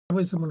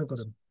হয়েছে মনে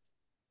করেন?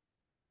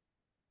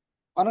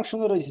 অনেক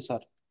সুন্দর হয়েছে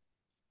স্যার।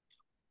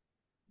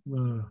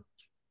 আহ,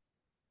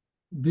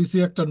 দিছি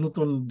একটা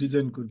নতুন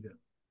ডিজাইন করিয়া।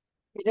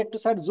 এটা একটু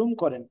স্যার জুম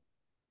করেন।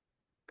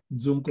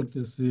 জুম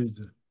করতেছি, এই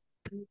যে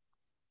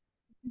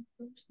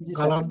জি স্যার।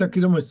 কালারটা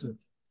কিরম হয়েছে?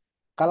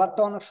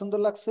 কালারটা অনেক সুন্দর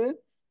লাগছে।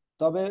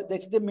 তবে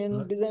দেখি যে মেনু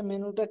ডিজাইন,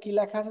 মেনুটা কি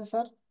লেখা আছে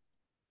স্যার?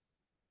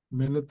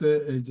 মেনুতে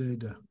এই যে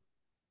এইটা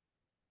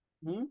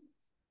হুম।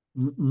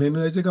 মেনু,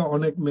 এই জায়গায়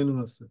অনেক মেনু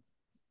আছে।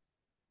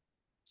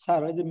 স্যার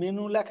ওই যে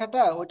মেনু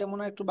লেখাটা ওইটা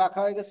মনে হয় একটু বাঁকা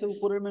হয়ে গেছে,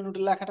 উপরের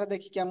মেনুটা লেখাটা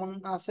দেখি কেমন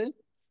আছে।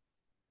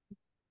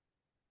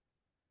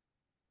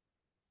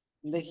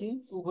 দেখি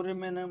উপরের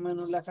মেনু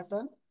মেনু লেখাটা,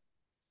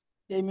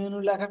 এই মেনু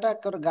লেখাটা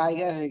একেবারে গায়ে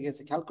গায়ে হয়ে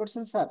গেছে, খেয়াল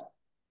করছেন স্যার?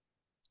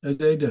 এই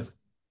যে এইটা,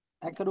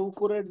 একেবারে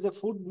উপরের যে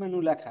ফুড মেনু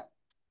লেখা।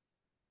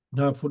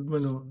 না ফুড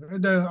মেনু,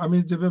 এটা আমি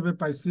যেভাবে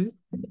পাইছি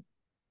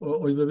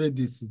ওইভাবেই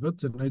দিছি,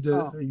 বুঝছেন? এই যে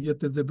ও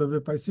ইয়েতে যেভাবে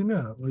পাইছি না,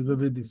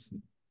 ওইভাবেই দিছি।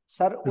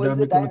 স্যার, এটা ওই যে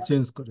আমি কোনো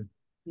চেঞ্জ করি।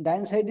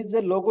 ডাইন সাইডের যে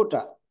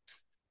লোগোটা,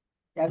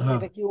 হ্যাঁ,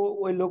 এটা কি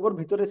ওই লোগোর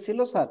ভিতরে ছিল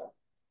স্যার?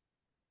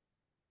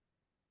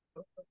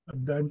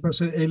 ডাইন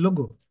পাশে এই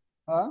লোগো,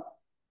 হ্যাঁ।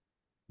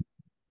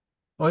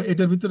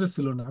 এটার ভিতরে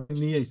ছিল না, আমি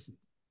নিয়ে আইছি।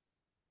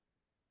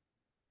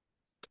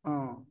 ও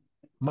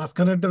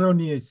মাঝখানেরটাও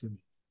নিয়ে আইছি আমি।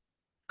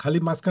 খালি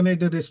মাঝখানে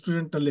এটা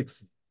রেস্টুরেন্টটা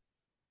লেখছি।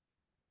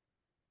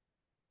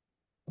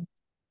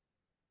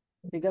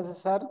 ঠিক আছে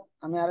স্যার,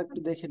 আমি আর একটু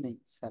দেখে নেই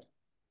স্যার।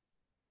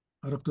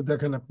 আর একটু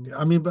দেখেন আপনি,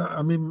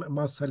 আমি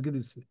মাছ সার্কে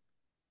দিছি।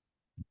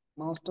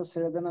 মাউসটা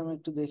ছেড়ে দেন, আমি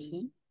একটু দেখি।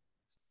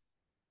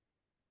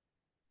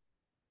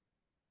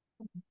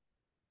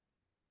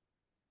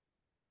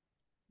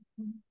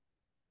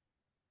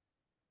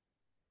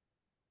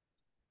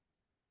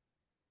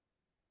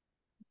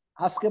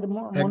 আজকের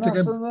এক মনে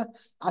জায়গায়, হচ্ছে যে,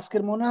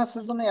 আজকের মনে হচ্ছে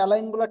যেন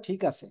অ্যালাইন গুলা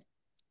ঠিক আছে।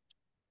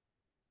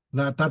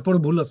 না তারপর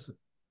ভুল আছে।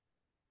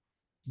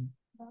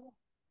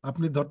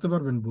 আপনি ধরতে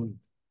পারবেন ভুল?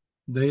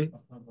 দেই।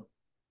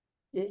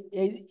 এই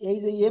এই এই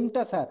যে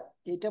এমটা স্যার,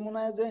 এটা মনে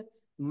হয় যে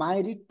মাই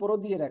রিড প্রো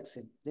দিয়ে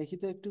রাখছেন, দেখি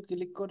তো একটু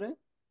ক্লিক করে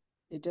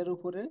এটার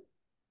উপরে।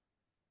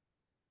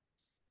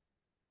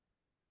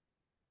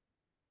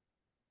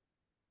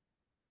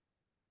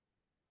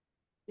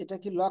 এটা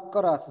কি লক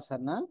করা আছে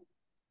স্যার, না?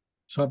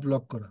 সব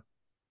লক করা।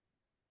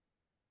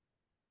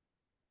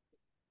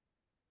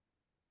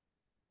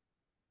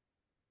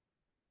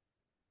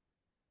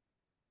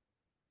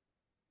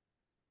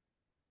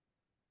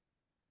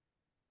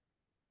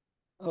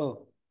 ও,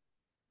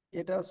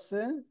 এটা হচ্ছে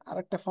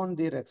আরেকটা ফন্ট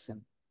দিয়ে রাখছেন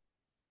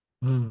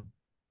হুম।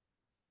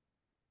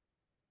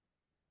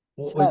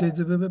 স্যার। ওইটাই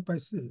যেভাবে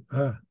পাইছি।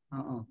 হ্যাঁ।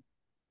 হ্যাঁ,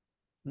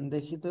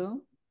 দেখি তো।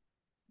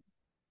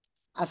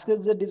 আজকে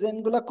যে ডিজাইন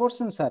গুলা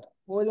করছেন স্যার,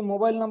 ওই যে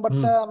মোবাইল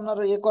নাম্বারটা হুম। আপনার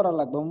করা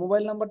লাগবে,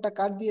 মোবাইল নাম্বারটা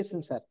কার্ড দিয়েছেন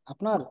স্যার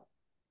আপনার?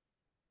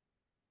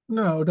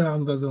 না, ওটা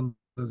আন্দাজে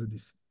আন্দাজে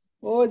দিছি।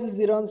 ওই যে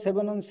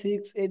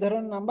 01716 এই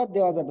ধরনের নাম্বার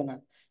দেওয়া যাবে না।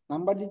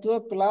 নাম্বার দিতে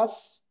হবে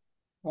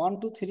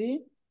 +123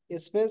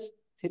 স্পেস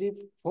 3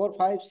 4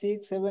 5 6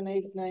 7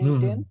 8 9 হুম,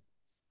 হুম। 10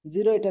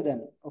 0, এটা দেন।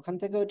 ওখান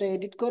থেকে ওইটা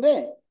এডিট করে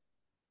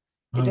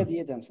এটা হ্যাঁ,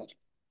 দিয়ে দেন স্যার।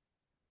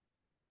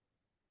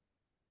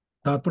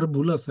 তারপরে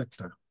ভুল আছে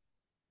একটা।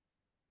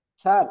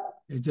 স্যার।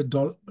 এই যে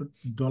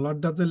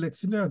ডলারটা যে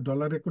লেখছি না,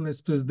 ডলারে কোনো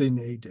স্পেস দেই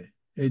না এইটাই।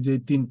 এই যে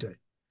এই তিনটায়,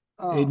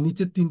 এই ও,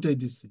 নিচের তিনটাই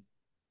দিছি।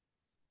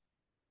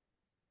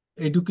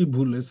 এইটুকুই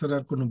ভুল, এছাড়া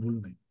আর কোনো ভুল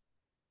নাই।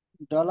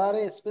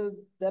 ডলারে স্পেস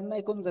দেন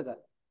নাই কোন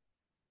জায়গায়?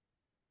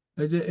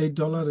 এই যে এই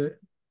ডলারে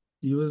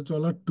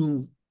 $2,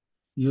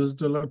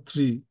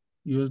 $3,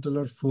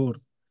 $4,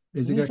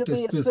 এই জায়গায় নিচে একটা তো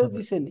স্পেস স্পেস হবে।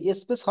 দিছেন,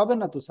 স্পেস হবে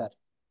না তো স্যার।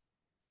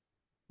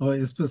 ও,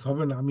 স্পেস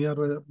হবে না, আমি আর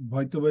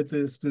ভয়তে ভয়তে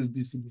স্পেস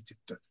দিছি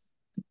নিচেরটা।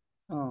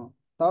 ও,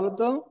 তাহলে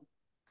তো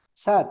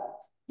স্যার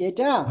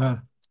এটা হ্যাঁ,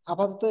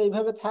 আপাতত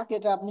এইভাবে থাক,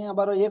 এটা আপনি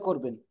আবার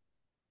করবেন।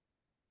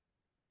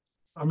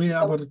 আমি এটা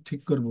আবার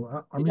ঠিক করব।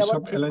 আমি এটা আবার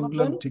সব ঠিক অ্যালাইন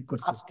গুলো করবেন। আমি ঠিক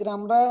করছি। আজকে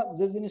আমরা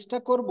যে জিনিসটা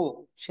করব,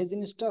 সেই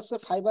জিনিসটা হচ্ছে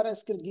ফাইবার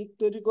আজকের গিগ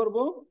তৈরি করব।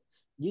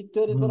 গিগ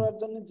তৈরি হুম। করার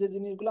জন্য যে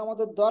জিনিসগুলো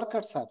আমাদের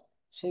দরকার স্যার,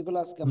 সেগুলো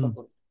আজকে আমরা হুম।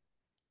 করব।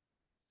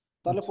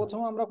 তাহলে আচ্ছা,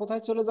 প্রথমে আমরা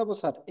কোথায় চলে যাব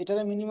স্যার?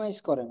 এটারে মিনিমাইজ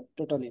করেন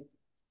টোটালি।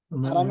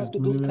 আর আমি একটু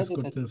দুধ মিনিমাইজ খাইতে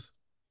করতে থাকি। আছে।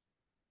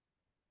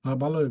 হ্যাঁ,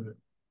 ভালো হবে।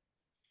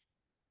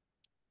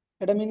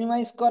 এটা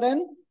মিনিমাইজ করেন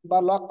বা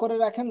লক করে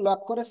রাখেন, লক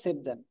করে সেভ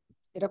দেন।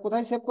 এটা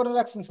কোথায় সেভ করে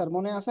রাখছেন স্যার,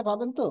 মনে আছে?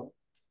 পাবেন তো?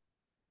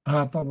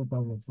 হ্যাঁ, পাবো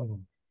পাবো পাবো।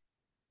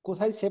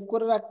 কোথায় সেভ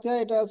করে রাখতে হয়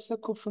এটা হচ্ছে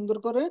খুব সুন্দর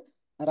করে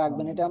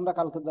রাখবেন, এটা আমরা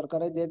কালকে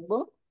দরকারে দেখবো।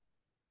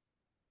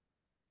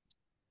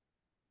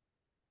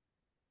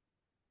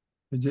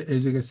 এই যে এই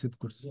জায়গায় সেভ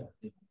করছি।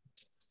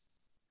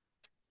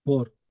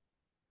 4,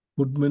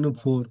 ফুড মেনু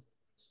 4,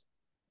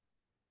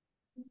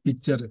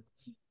 পিকচারে।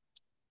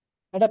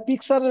 এটা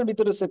পিকচারের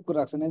ভিতরে সেভ করে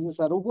রাখছেন, এই যে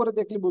স্যার উপরে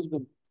দেখলে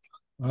বুঝবেন।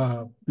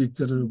 হ্যাঁ,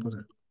 পিকচারের উপরে।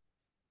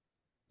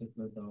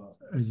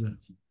 এই যে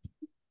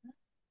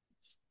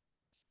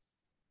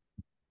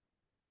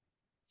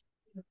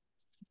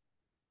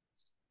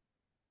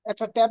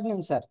একটা ট্যাব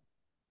নেন স্যার,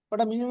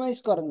 ওটা মিনিমাইজ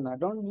করেন না,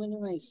 ডোন্ট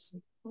মিনিমাইজ।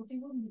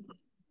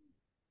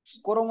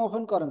 ক্রোম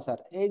ওপেন করেন স্যার,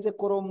 এই যে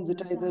ক্রোম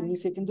যেটা এই যে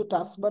নিচে কিন্তু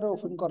টাচ বারে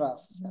ওপেন করা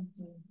আছে স্যার।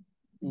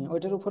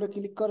 ওইটার উপরে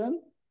ক্লিক করেন,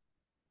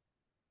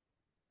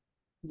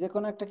 যে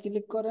কোনো একটা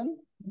ক্লিক করেন।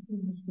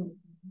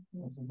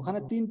 ওখানে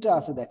 3টা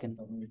আছে দেখেন,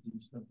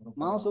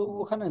 মাউস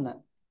ওখানে না,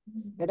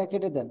 এটা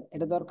কেটে দেন,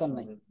 এটা দরকার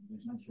নাই,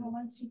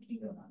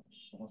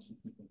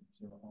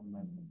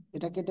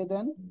 এটা কেটে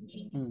দেন।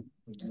 হুম,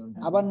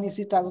 আবার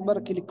নিচে টাচবার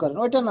ক্লিক করেন,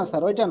 ওইটা না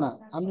স্যার, ওইটা না,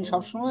 আপনি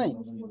সবসময়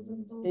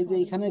এই যে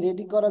এখানে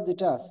রেডি করা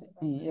যেটা আছে,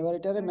 এবার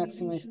এটারে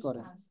ম্যাক্সিমাইজ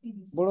করেন,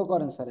 বড়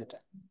করেন স্যার। এটা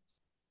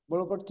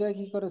বড় করতে হয়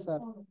কি করে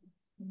স্যার,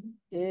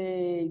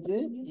 এই যে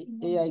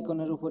এই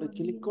আইকনের উপরে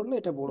ক্লিক করলে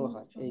এটা বড়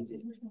হয়,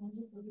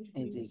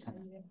 এই যে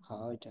এখানে,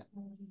 হ্যাঁ ওইটা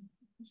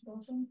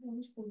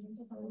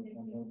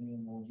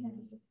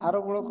আরো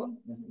বড়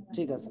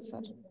ঠিক আছে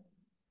স্যার।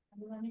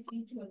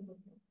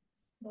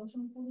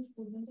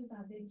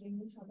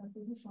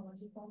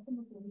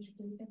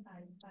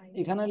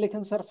 এখানে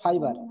লেখেন স্যার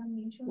ফাইবার,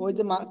 ওই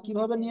যে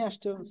কিভাবে নিয়ে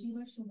আসতে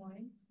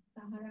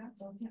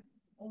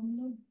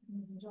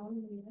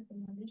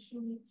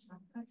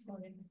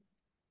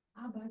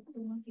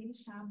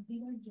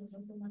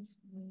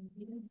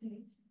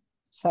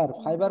স্যার,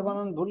 ফাইবার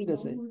বানান ভুল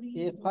গেছে,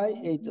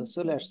 এই তো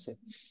চলে আসছে।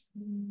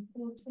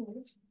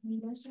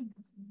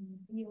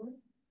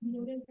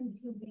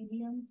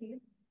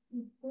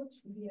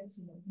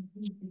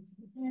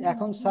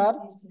 এখন স্যার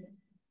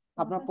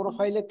আপনার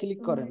প্রোফাইলে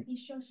ক্লিক করেন,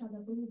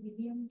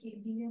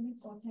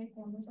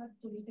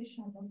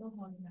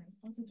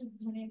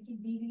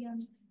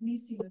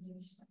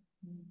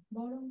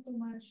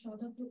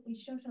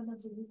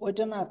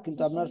 ওইটা না,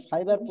 কিন্তু আপনার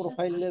ফাইবার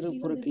প্রোফাইলের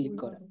উপরে ক্লিক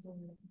করেন।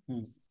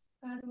 হুম,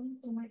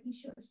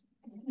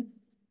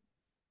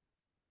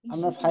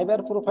 আপনার ফাইবার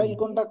প্রোফাইল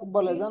কোনটা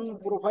বলে জান,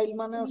 প্রোফাইল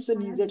মানে হচ্ছে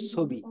নিজের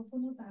ছবি।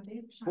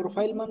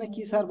 প্রোফাইল মানে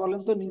কি স্যার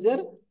বলেন তো, নিজের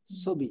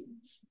ছবি।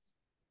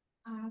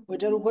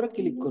 ওইটার উপরে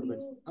ক্লিক করবেন,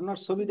 আপনার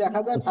ছবি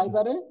দেখা যায়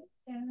ফাইবারে।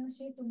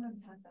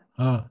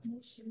 হ্যাঁ,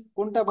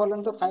 কোনটা বলেন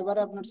তো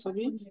ফাইবারে আপনার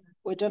ছবি,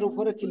 ওইটার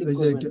উপরে ক্লিক এই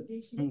যে করবেন। এটা,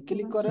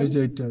 ক্লিক করেন, এই যে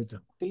এটা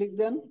ক্লিক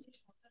দেন,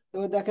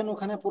 এবার দেখেন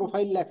ওখানে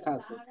প্রোফাইল লেখা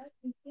আছে,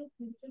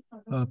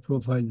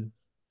 প্রোফাইল।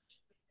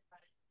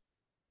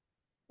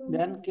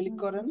 দেন ক্লিক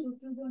করেন।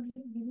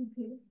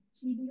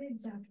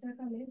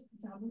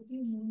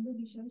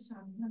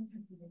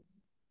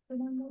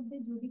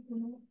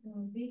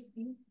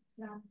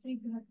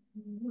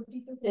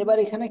 এবার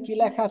এখানে কি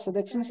লেখা আছে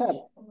দেখছেন sir,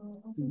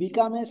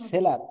 become a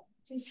seller.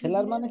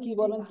 Seller মানে কি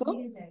বলেন তো,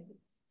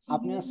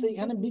 আপনি হচ্ছে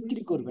এখানে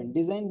বিক্রি করবেন,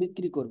 ডিজাইন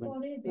বিক্রি করবেন।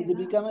 যদি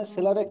বিকাম এ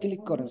সেলারে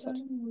ক্লিক করেন স্যার,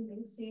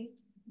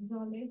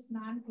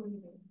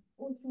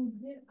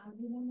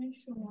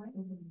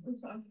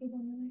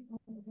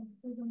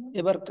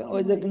 এবার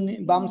ওই যে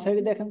বাম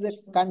সাইডে দেখেন যে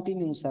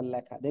কন্টিনিউ স্যার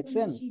লেখা,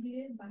 দেখছেন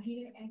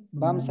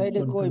বাম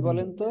সাইডে, কই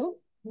বলেন তো,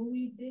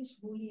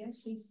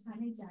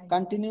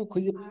 কন্টিনিউ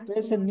খুঁজে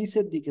পেয়েছেন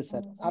নিচের দিকে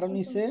স্যার, আরো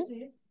নিচে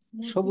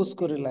সবুজ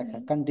করে লেখা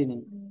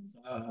কন্টিনিউ।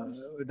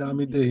 ওটা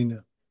আমি দেখি না।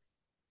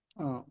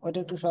 ওইটা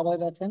একটু সবাই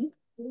রাখেন।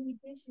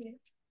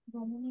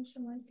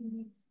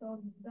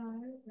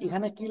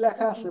 এখানে কি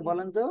লেখা আছে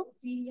বলেন তো,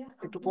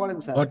 একটু পড়েন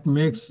sir. What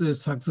makes a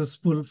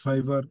successful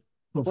fiber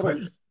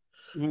profile?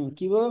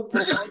 কিভাবে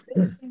প্রোফাইল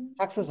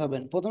সাকসেস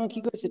হবেন, প্রথমে কি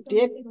করেছে,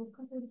 take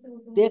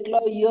take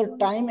love your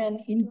time end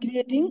in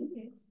creating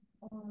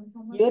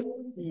your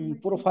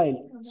profile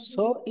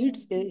so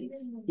it's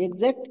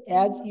exact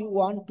as you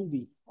want to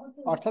B.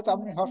 অর্থাৎ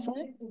আপনি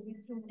সবসময়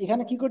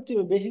এখানে কি করতে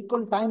হবে,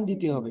 বেশিক্ষণ টাইম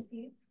দিতে হবে,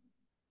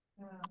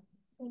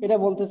 এটা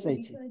বলতে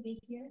চাইছে।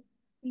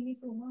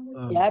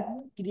 Add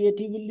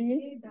creatively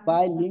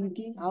by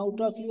linking out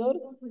of your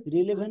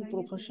relevant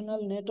professional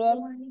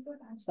network,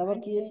 তারপর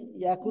কি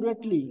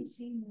accurately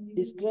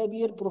describe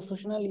your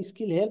professional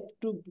skill help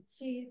to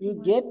you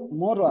get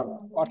more work.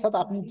 অর্থাৎ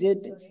আপনি যে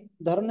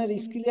ধরনের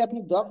স্কিলে আপনি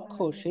দক্ষ,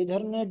 সেই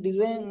ধরনের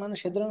ডিজাইন মানে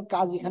সে ধরনের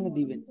কাজ এখানে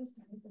দিবেন।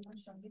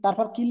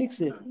 তারপর কি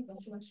লিখছে,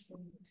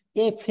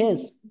 এ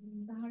ফেস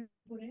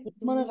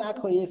মানে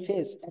রাখো, এ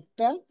ফেস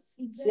একটা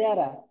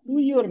চেহারা, টু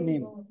ইয়োর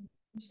নেম,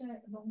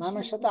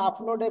 নামের সাথে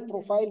upload A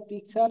profile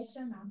picture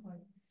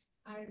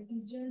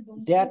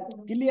that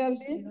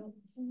clearly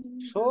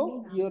show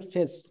your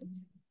face.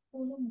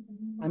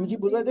 আমি কি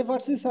বুঝাইতে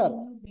পারছি স্যার,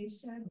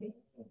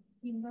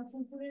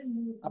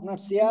 আপনার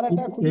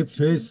চেহারাটা খুবই A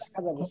face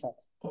দেখা যাবে sir.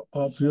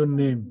 of your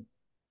name,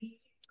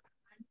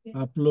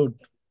 upload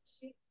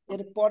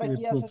এরপরে a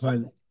কি আছে sir,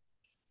 profile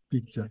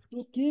picture. To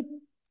keep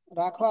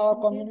রাখো our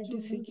community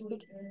secure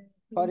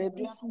for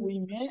everyone we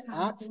may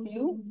ask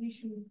you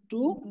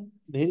to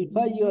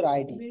verify your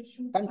ID,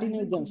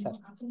 continue then sir.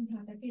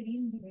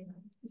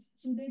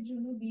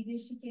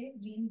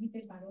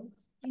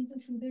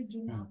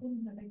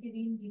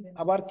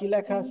 আবার কি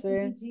লেখা আছে,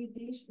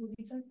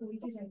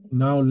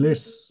 Now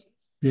let's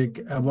take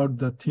about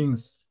the things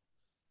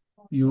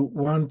you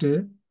want a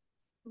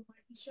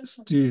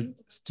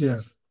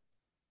steer.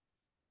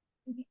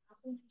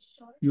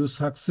 Your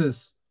success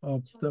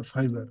of the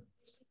fiber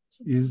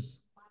is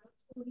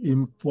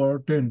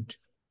important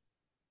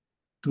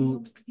to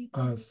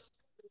us.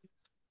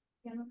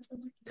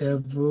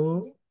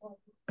 Avo-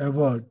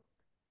 Avoid,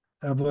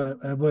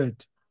 avoid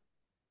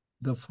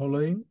the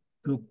following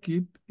to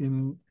keep in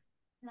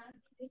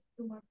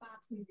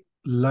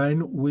line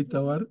with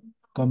our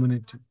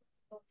community.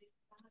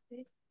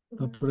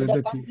 তারপরে এটা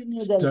এটা কি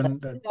continue দেন sir,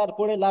 standard?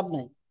 তারপরে লাভ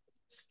নাই।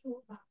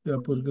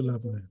 এরপরে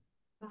লাভ নাই,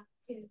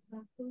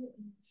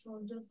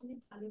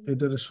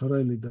 এটারে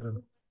সরাইলি দাঁড়ান।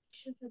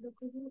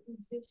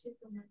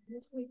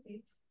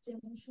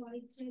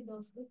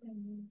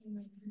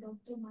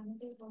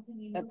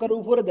 একবার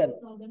উপরে দেন,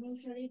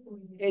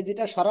 এই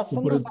যেটা সরাচ্ছেন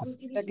না উপরে স্যার, দিস।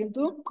 এটা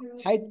কিন্তু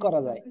হাইড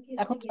করা যায়।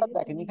 এখন স্যার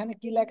দেখেন এখানে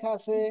কি লেখা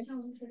আছে,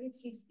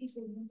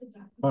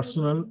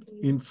 পার্সোনাল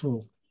ইনফো।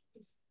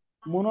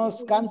 মনোজ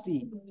কান্তি,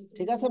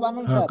 ঠিক আছে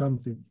বানান হ্যাঁ স্যার।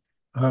 কান্তি,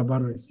 হ্যাঁ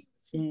 12।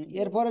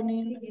 এরপরে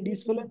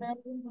ডিসপ্লে নেম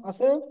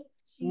আছে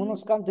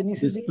মনোজ কান্তি,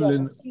 নিচের দিকে ডিসপ্লে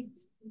আসেন স্যার।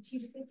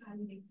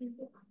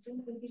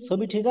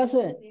 ছবি ঠিক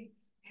আছে?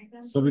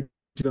 ছবি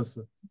ঠিক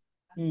আছে।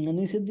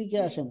 নিচের দিকে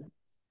আসেন।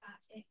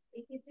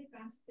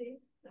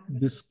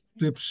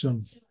 ডিসক্রিপশন।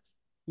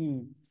 হুম,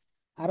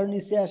 আরো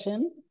নিচে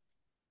আসেন,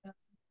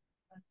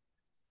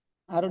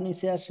 আরো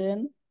নিচে আসেন।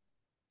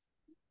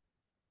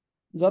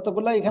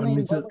 যতগুলো আর এখানে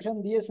নিচে, ইনফরমেশন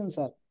দিয়েছেন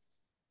স্যার,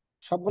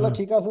 সবগুলা হ্যাঁ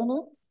ঠিক আছে না?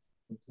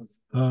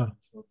 হ্যাঁ।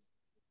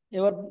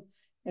 এবার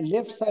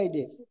লেফট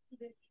সাইডে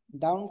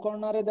ডাউন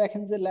কর্নারে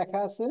দেখেন যে লেখা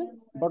আছে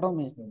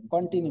বটমে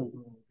কন্টিনিউ।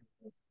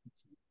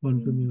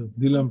 কন্টিনিউ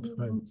দিলাম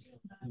ভাই।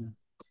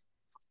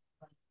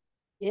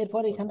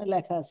 এরপর এখানে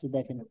লেখা আছে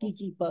দেখেন কি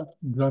কি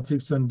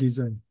গ্রাফিক্স এন্ড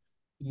ডিজাইন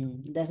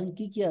দেখেন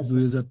কি কি আছে।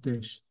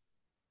 2023।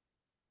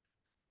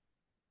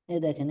 এই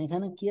দেখেন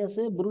এখানে কি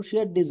আছে,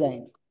 brochure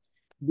design,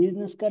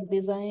 business card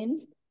design,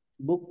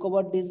 বুক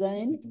কভার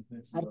ডিজাইন,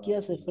 আর কি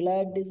আছে,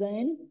 ফ্লায়ার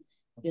ডিজাইন,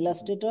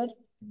 ইলাস্ট্রেটর।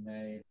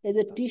 এই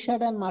যে টি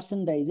শার্ট এন্ড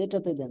মার্চেন্ডাইজ,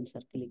 এটাতে দেন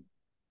স্যার ক্লিক।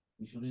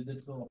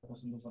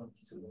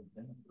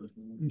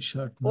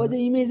 শার্ট না। ওই যে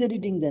ইমেজ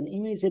এডিটিং দেন,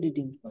 ইমেজ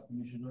এডিটিং।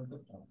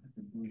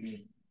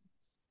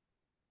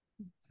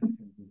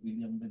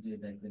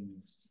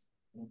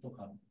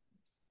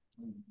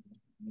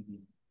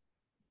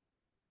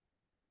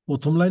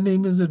 প্রথম লাইনে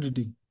ইমেজ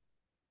এডিটিং।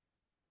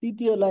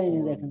 তৃতীয়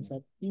লাইনে দেখেন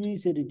স্যার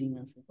ইমেজ এডিটিং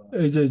আছে।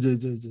 এই যে এই যে এই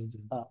যে এই যে এই যে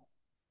হ্যাঁ,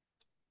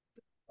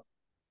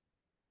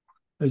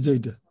 এই যে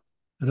এইটা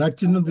রাইট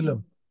চিহ্ন দিলাম।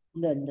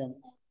 দেন দেন।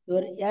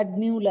 এবার অ্যাড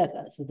নিউ লেখা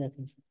আছে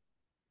দেখেন স্যার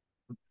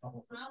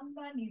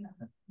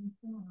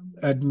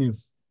অ্যাডমিন।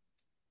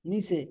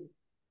 নিচে।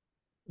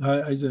 হ্যাঁ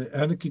এই যে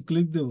এখানে কি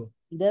ক্লিক দেব?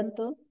 দেন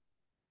তো,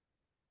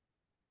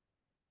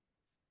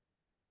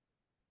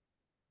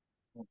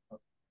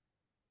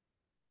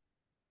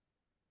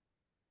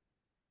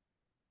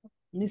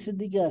 নিচের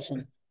দিকে আসেন।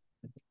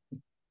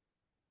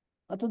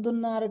 অত দূর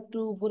না, আর একটু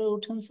উপরে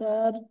উঠেন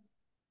স্যার।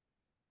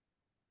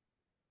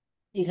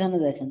 এখানে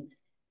দেখেন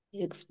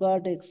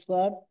এক্সপার্ট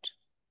এক্সপার্ট,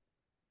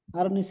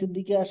 আরো নিচের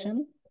দিকে আসেন,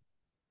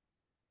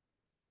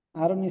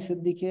 আরো নিচের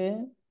দিকে,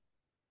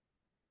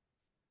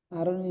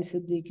 আরো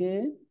নিচের দিকে,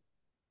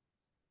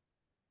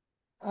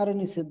 আরো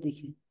নিচের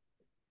দিকে।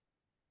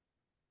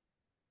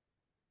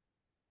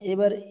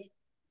 এবার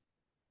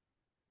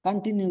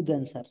কন্টিনিউ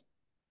দেন স্যার।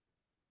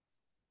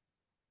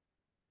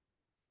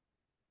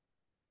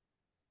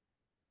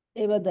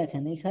 এবার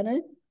দেখেন এখানে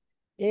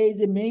এই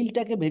যে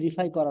মেইলটাকে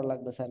ভেরিফাই করা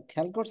লাগবে স্যার,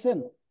 খেয়াল করছেন?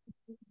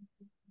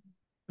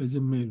 এই যে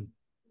মেল।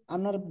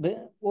 আপনার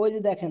ওই যে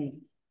দেখেন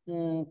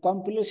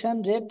কম্পিলেশন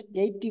রেট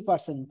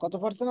 80%, কত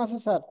পার্সেন্ট আছে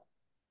স্যার?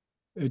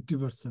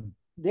 80%।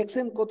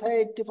 দেখছেন কোথায়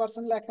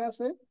 80% লেখা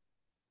আছে?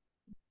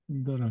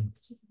 দাঁড়ান।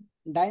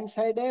 ডাইন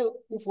সাইডে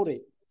উপরে,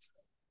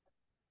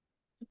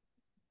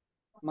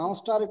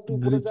 মাউসটা আর একটু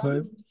উপরে যান, ভেরিফাই।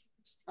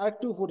 আর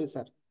একটু উপরে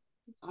স্যার,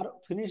 আর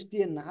ফিনিশ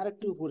দিয়ে না, আর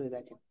একটু উপরে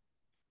দেখেন।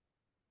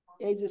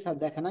 এই যে স্যার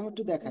দেখেন, আমি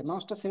একটু দেখাই,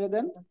 মাউসটা ছেড়ে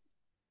দেন,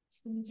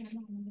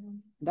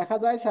 দেখা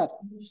যায় স্যার?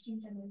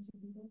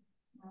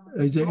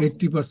 এই যে মাউস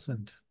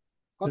 80%।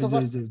 কত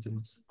এই যে এই যে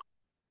পার্সেন্ট?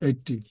 এই যে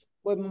 80।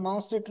 ওই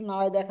মাউসটা একটু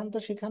নাড়ায় দেখেন তো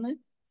সেখানে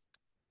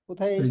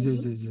কোথায় এই যে 80। এই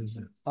যে এই যে এই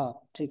যে হ্যাঁ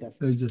ঠিক আছে।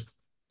 এই যে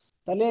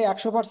তাহলে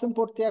 100%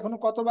 পড়তে এখনো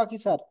কত বাকি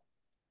স্যার?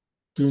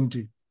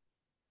 20।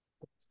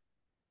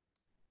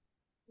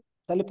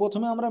 তাহলে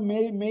প্রথমে আমরা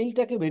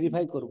মেইলটাকে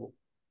ভেরিফাই করব।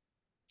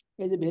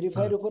 এই যে হ্যাঁ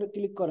ভেরিফাইয়ের উপরে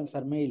ক্লিক করেন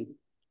স্যার, মেইল,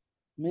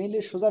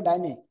 মেইলের সোজা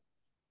ডাইনে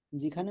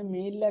যেখানে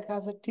মেইল লেখা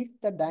আছে ঠিক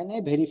তার ডাইনে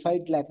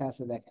ভেরিফাইড লেখা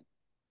আছে দেখেন।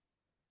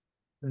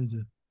 এই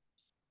যে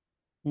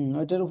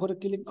ওইটার উপরে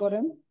ক্লিক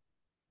করেন।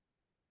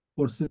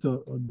 করছি তো,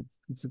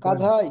 কিছু কাজ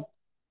কয় না। হয়?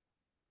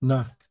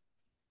 না।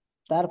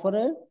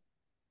 তারপরে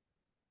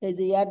এই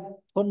যে অ্যাড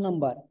ফোন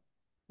নাম্বার,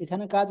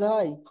 এখানে কাজ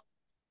হয়?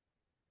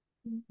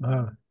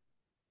 হ্যাঁ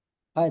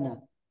হয় না।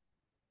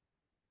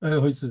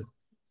 হয়েছে।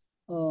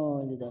 ও,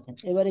 এই যে দেখেন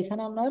এবার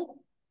এখানে আপনার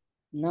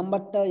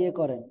নাম্বারটা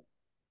করেন,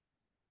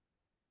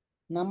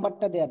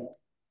 নাম্বারটা দেন।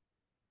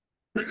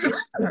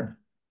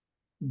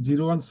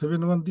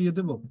 0171 দিয়ে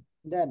দেবো।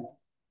 দেন।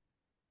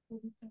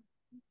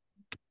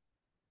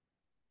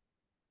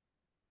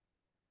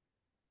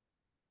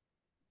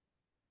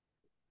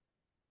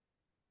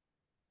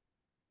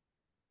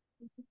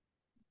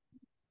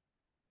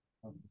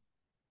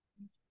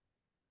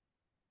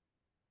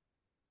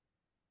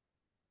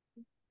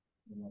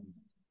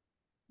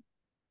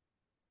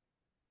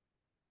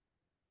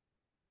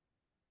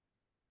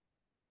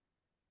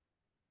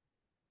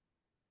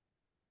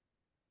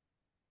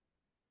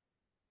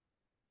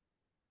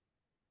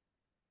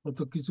 ও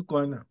তো কিছু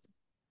কয় না।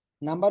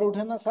 নাম্বার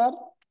উঠে না স্যার?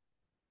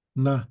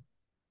 না।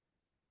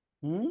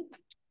 হুম।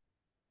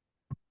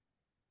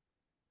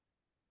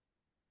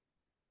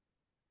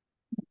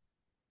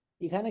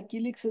 এখানে কি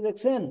লিখছে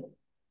দেখছেন?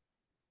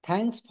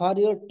 থ্যাঙ্কস ফর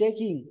ইউর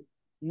টেকিং,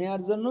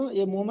 নেয়ার জন্য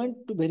a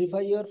moment to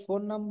verify your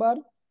phone number.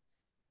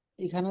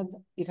 এখানে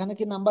এখানে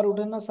কি নাম্বার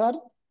উঠে না স্যার?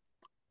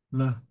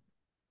 না।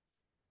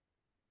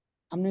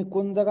 আপনি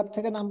কোন জায়গার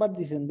থেকে নাম্বার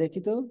দিছেন দেখি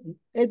তো।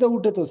 এই তো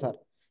উঠে তো স্যার।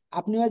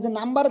 আপনি ওই যে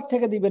নাম্বার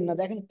থেকে দিবেন না,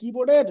 দেখেন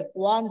কিবোর্ডের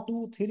 1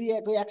 2 3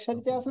 এক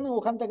সারিতে আছে না,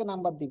 ওখান থেকে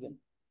নাম্বার দিবেন।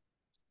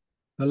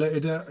 তাহলে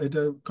এটা এটা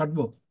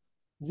কাটবো?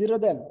 Zero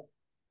then.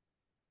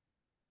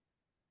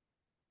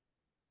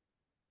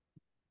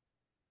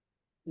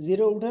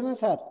 জিরো উঠে না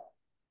স্যার?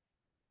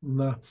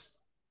 না।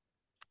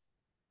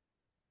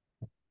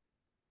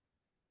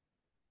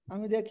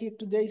 আমি দেখি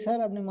একটু দেই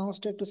স্যার, আপনি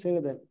মাউসটা একটু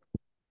ছেড়ে দেন।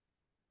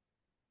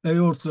 এই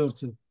উঠছে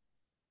উঠছে।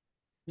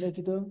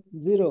 দেখি তো।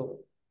 জিরো।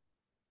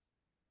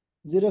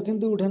 জিরো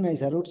কিন্তু উঠে নাই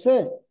স্যার, উঠছে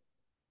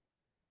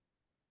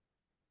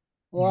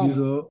ওয়ান।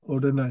 জিরো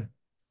ওঠে নাই।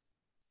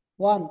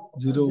 ওয়ান।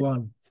 Zero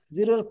one.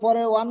 জিরোর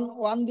পরে ওয়ান,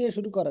 ওয়ান দিয়ে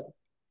শুরু করেন।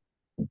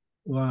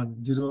 ওয়ান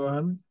জিরো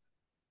ওয়ান,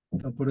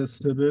 তারপরে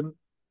সেভেন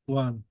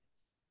ওয়ান,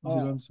 জিরো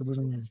হ্যাঁ। ওয়ান সেভেন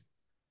ওয়ান,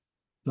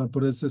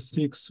 তারপরে হচ্ছে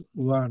সিক্স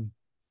ওয়ান,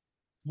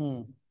 হুম।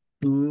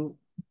 2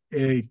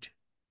 8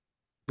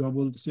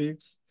 ডবল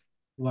সিক্স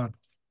ওয়ান।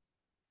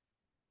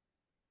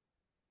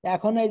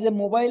 এখন এই যে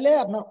মোবাইলে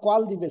আপনার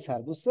কল দিবে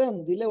স্যার, বুঝছেন?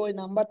 দিলে ওই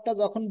নাম্বারটা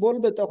যখন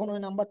বলবে তখন ওই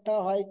নাম্বারটা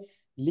হয়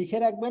লিখে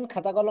রাখবেন,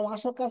 খাতা কলম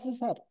আসার কাছে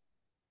স্যার।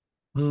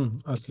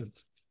 আছে।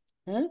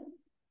 হ্যাঁ।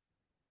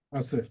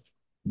 আছে।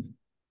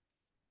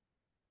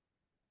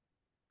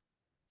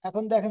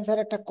 এখন দেখেন স্যার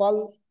একটা কল।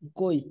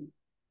 কই?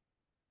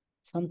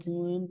 Something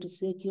went to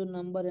check your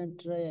number and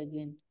try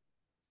again.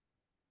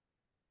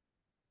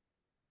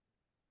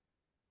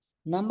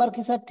 Number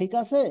কি স্যার ঠিক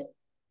আছে?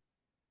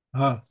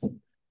 হ্যাঁ,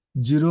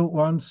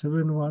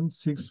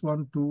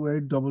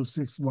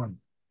 01716128661।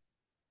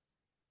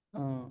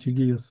 আহ,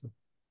 ঠিকই আছে।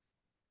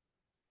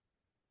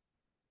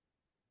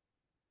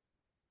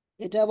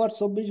 এটা আবার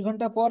 24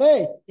 ঘন্টা পরে,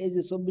 এই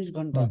যে 24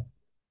 ঘন্টা হুম।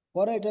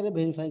 পরে এটারে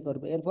ভেরিফাই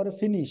করবে, এরপরে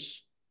ফিনিশ।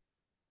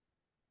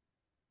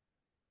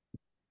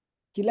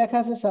 কি লেখা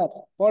আছে স্যার?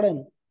 পড়েন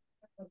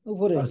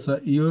উপরে। আচ্ছা,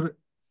 your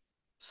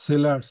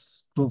sellers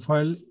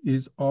profile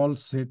is all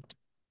set,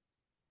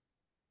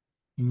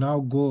 নাও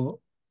গো।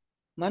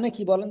 মানে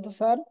কি বলেন তো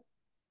স্যার?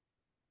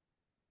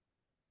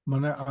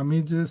 মানে আমি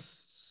যে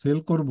সেল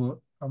করব,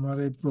 আমার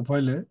এই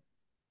প্রোফাইলে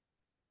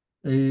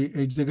এই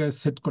এই জায়গায়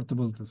সেট করতে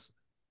বলতেছে।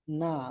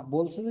 না,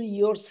 বলছে যে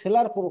ইওর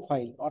সেলার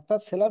প্রোফাইল,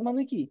 অর্থাৎ সেলার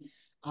মানে কি,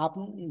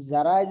 আপনি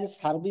যারা এই যে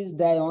সার্ভিস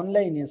দেয়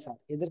অনলাইনে স্যার,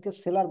 এদেরকে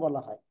সেলার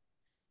বলা হয়।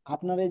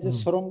 আপনার এই যে হুম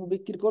শোরুম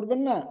বিক্রি করবেন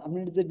না, আপনি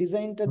যে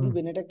ডিজাইনটা হুম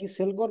দিবেন, এটা কি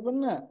সেল করবেন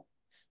না?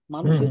 হুম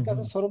মানুষের হুম কাছে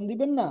হুম। শোরুম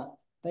দিবেন না?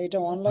 তাই এটা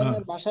হ্যাঁ।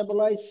 অনলাইনের ভাষায়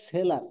বলা হয়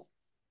সেলার।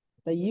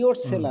 তাই ইওর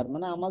হুম সেলার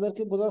মানে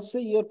আমাদেরকে বোঝাচ্ছে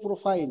ইওর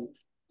প্রোফাইল,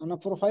 মানে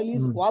profile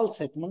is hmm. Wall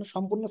set, মানে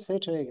সম্পূর্ণ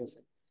সেট হয়ে গেছে।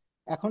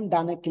 এখন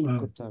ডানে ক্লিক হ্যাঁ,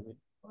 করতে হবে।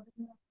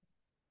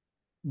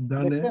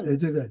 ডানে দেখছেন? এই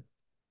জায়গায়।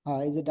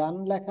 হ্যাঁ, এই যে ডান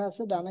লেখা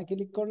আছে, ডানে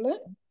ক্লিক করলে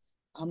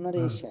আপনার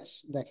এই হ্যাঁ, শেষ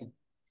দেখেন।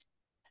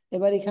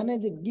 এবার এখানে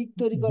যে গিগ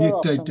তৈরি করার গিগ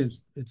অপশন, টাইটেল।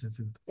 আচ্ছা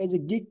আচ্ছা। এই যে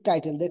গিগ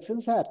টাইটেল দেখছেন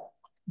স্যার?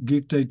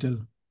 Gig title.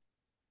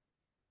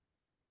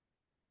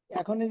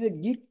 এখন এই যে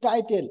গিগ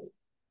টাইটেল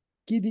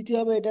কি দিতে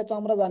হবে এটা তো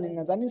আমরা জানি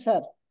না, জানি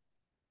স্যার?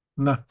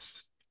 না,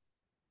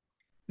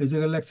 এই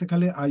জায়গায় লেখছে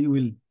খালি আই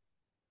উইল।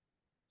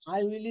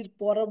 আই উইল এর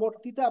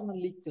পরবর্তীতে আপনার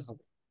লিখতে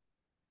হবে।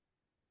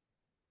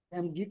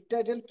 গিগ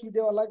টাইটেল কি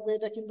দেওয়া লাগবে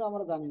এটা কিন্তু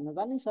আমরা জানি না,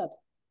 জানি স্যার?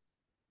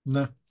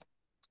 না।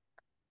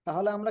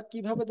 তাহলে আমরা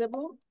কিভাবে দেব?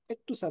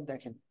 একটু স্যার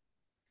দেখেন,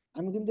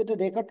 আমি কিন্তু এটা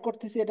রেকর্ড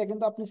করতেছি, এটা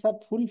কিন্তু আপনি স্যার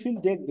ফুলফিল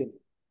দেখবেন,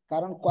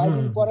 কারণ হুম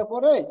কয়েকদিন হুম পরে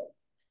পরে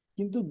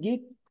কিন্তু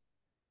গিগ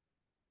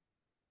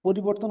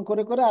পরিবর্তন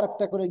করে করে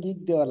আরেকটা করে গিগ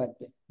দেওয়া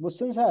লাগবে,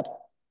 বুঝছেন স্যার?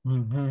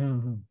 হুম হুম হুম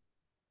হুম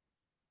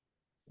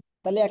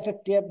তাহলে একটা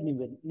ট্যাব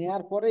নেবেন,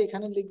 নেয়ার পরে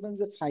এখানে লিখবেন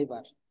যে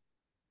ফাইবার,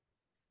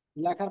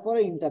 লেখার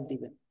পরে ইন্টার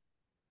দিবেন।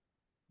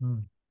 হুম।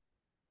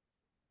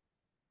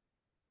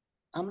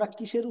 আমরা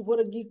কিসের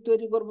উপরে গিগ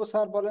তৈরি করব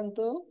স্যার বলেন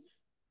তো?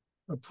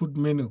 Food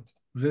menu,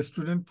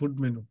 restaurant food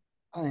menu.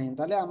 হ্যাঁ,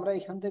 তাহলে আমরা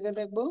এখান থেকে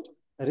লিখবো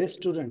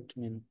রেস্টুরেন্ট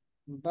মেনু,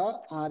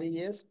 বা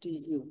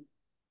RESTU।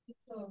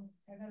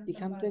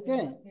 এখান থেকে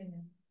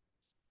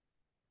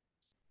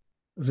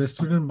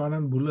রেস্টুরেন্ট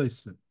বানান ভুল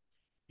হয়েছে,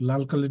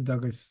 লাল কালির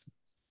দাগ আছে।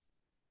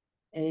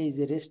 এই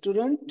যে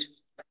রেস্টুরেন্ট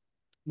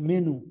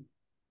মেনু,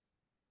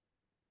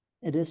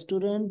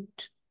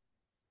 রেস্টুরেন্ট,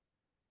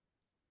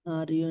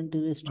 আর এই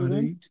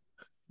রেস্টুরেন্ট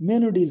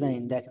মেনু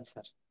ডিজাইন দেখেন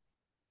স্যার।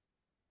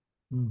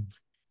 হুম,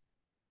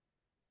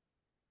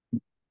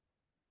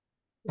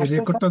 এই আসছে স্যার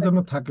রেকর্ডটা যেন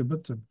দেখেন। থাকে,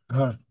 বুঝছেন?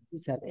 হ্যাঁ। জি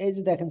স্যার, এই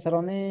যে দেখেন স্যার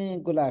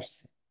অনেকগুলো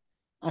আসছে,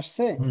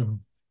 আসছে। হুম হুম,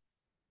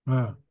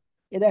 হ্যাঁ।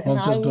 এ দেখেন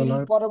আই উইল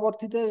 $50।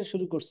 পরবর্তীতে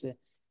শুরু করছে।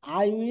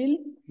 I will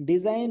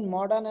design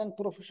modern and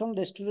professional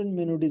restaurant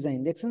menu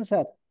design, দেখছেন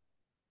স্যার?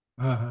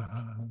 হ্যাঁ হ্যাঁ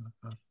হ্যাঁ হ্যাঁ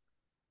হ্যাঁ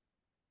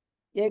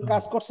এ হ্যাঁ।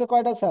 কাজ করছে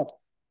কয়টা স্যার?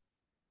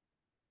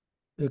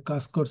 এ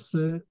কাজ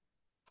করছে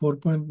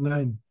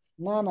 4.9।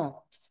 না না,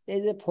 এই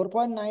যে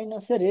 4.9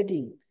 হচ্ছে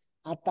রেটিং,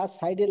 আর তার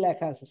সাইডে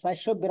লেখা আছে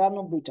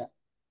 492টা।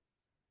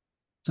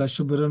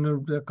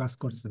 492 কাজ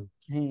করছে।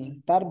 হ্যাঁ,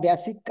 তার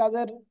বেসিক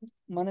কাজের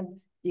মানে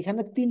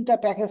এখানে তিনটা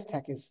প্যাকেজ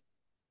থাকে।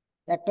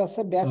 একটা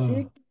হচ্ছে আহ,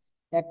 বেসিক,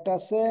 একটা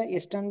হচ্ছে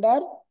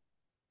স্ট্যান্ডার্ড,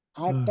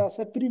 আর আহ, একটা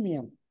আছে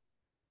প্রিমিয়াম।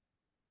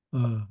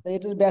 আহ,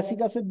 এটার বেসিক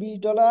আছে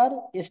 $20,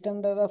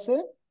 স্ট্যান্ডার্ড আছে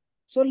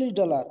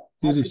 $40,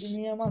 আর 30।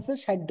 প্রিমিয়াম আছে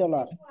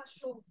 $60।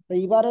 তো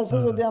এবার আছে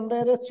আহ, যদি আমরা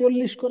এর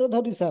 40 করে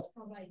ধরি স্যার,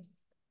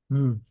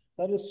 হুম।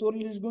 তাহলে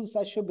 40 ×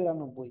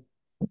 492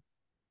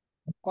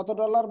 কত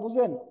ডলার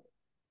বুঝেন?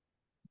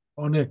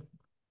 অনেক।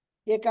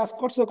 এ কাজ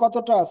করছে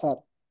কতটা স্যার?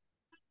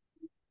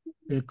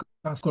 এ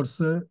কাজ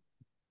করছে,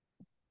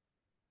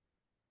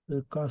 এ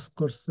কাজ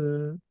করছে।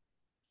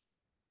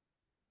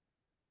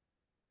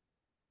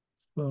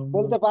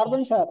 বলতে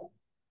পারবেন স্যার?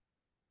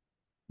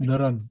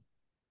 দাঁড়ান,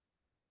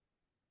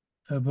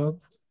 অ্যাভাব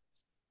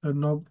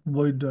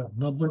 90টা।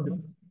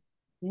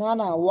 না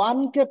না,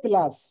 1K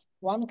প্লাস।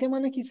 1K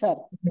মানে কি স্যার?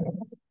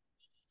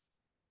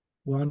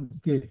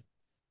 1K।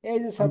 এই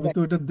যে স্যার আমি তো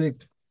এটা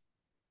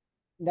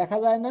দেখা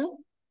যায় না, না,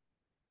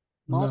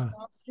 মাউস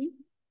নাড়াচ্ছি।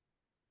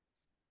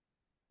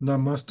 না,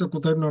 মাছটা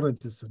কোথায়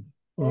নড়াইতেছেন?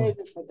 ও, এই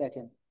যে স্যার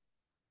দেখেন,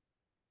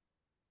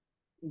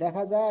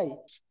 দেখা যায়,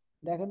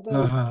 দেখেন তো,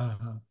 হ্যাঁ, হ্যাঁ,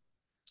 হ্যাঁ,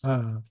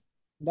 হ্যাঁ, হ্যাঁ।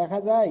 দেখা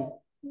যায়।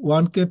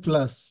 1K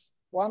plus.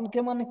 1K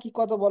মানে কি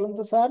কত বলেন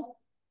তো স্যার?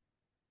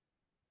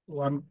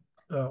 ওয়ান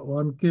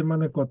 1K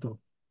মানে কত?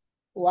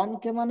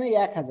 1K মানে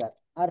 1,000,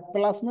 আর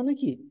প্লাস মানে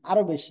কি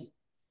আরো বেশি,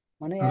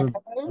 মানে আরো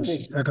 1,000-এর বেশি,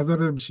 বেশি।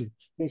 1000-এর বেশি।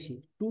 বেশি।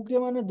 2K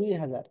মানে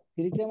 2,000,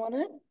 3K মানে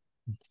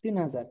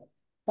 3,000।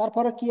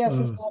 তারপরে কি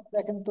আছে আহ, স্যার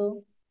দেখেন তো?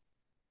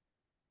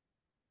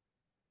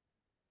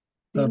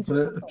 তিনশো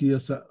তারপরে কি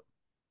আছে?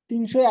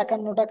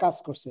 351টা কাজ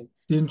করছে।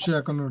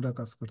 351টা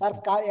কাজ তার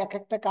করছে। এক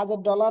একটা কাজের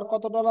ডলার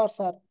কত ডলার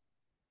স্যার?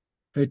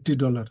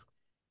 $80।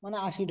 মানে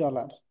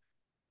 $80।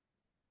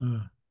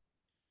 হ্যাঁ,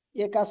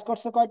 এ কাজ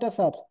করছে কয়টা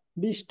স্যার?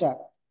 20টা।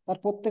 তার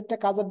প্রত্যেকটা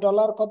কাজের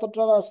ডলার কত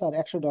ডলার স্যার?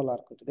 $100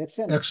 করে,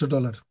 দেখছেন?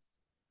 $100।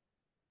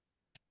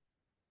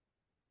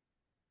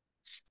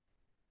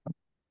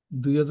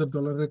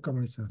 $2000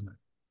 কামাইছে না?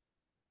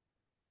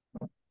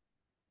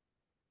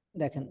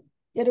 দেখেন,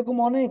 এরকম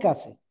অনেক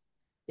আছে।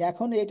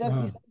 এখন এটার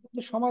হ্যাঁ। পিছনে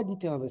কিন্তু সময়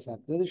দিতে হবে স্যার,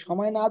 যদি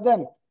সময় না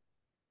দেন।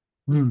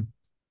 হুম।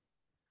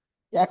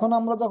 এখন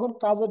আমরা যখন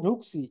কাজে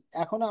ঢুকছি,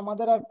 এখন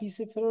আমাদের আর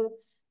পিছে ফেরত,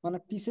 মানে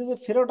পিছে যে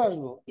ফেরত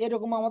আসবো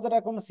এরকম আমাদের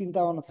আর কোনো চিন্তা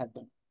ভাবনা থাকবে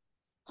না।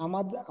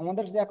 আমাদের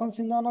আমাদের যে এখন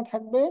চিন্তা ভাবনা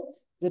থাকবে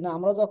যে না,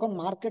 আমরা যখন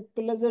মার্কেট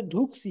প্লেসে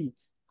ঢুকছি,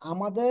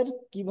 আমাদের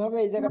কিভাবে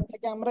এই জায়গা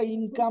থেকে আমরা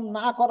ইনকাম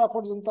না করা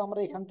পর্যন্ত আমরা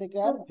এখান থেকে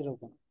আর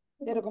বেরোবো না,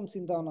 এরকম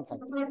চিন্তা ভাবনা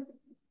থাকবে।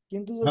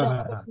 কিন্তু যদি হ্যাঁ, হ্যাঁ,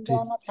 আমাদের হ্যাঁ, চিন্তা ঠিক।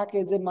 ভাবনা থাকে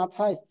যে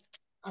মাথায়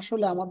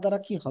আসলে আমার দ্বারা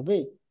কি হবে,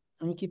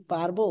 আমি কি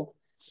পারবো,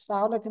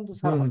 তাহলে কিন্তু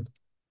স্যার হুম, হুম। হবে,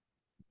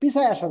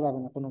 পিছায় আসা যাবে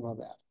না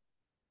কোনোভাবে আর।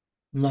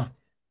 না,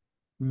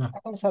 না।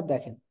 এখন স্যার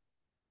দেখেন,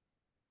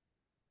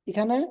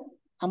 এখানে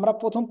আমরা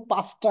প্রথম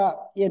 5টা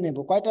নেব,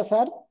 কয়টা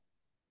স্যার?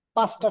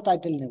 5টা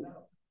টাইটেল নেব।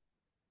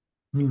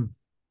 হুম।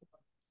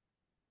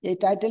 এই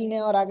টাইটেল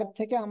নেওয়ার আগের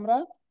থেকে আমরা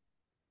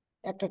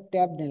একটা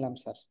ট্যাব নিলাম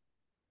স্যার।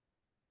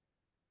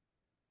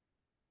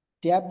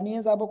 ট্যাব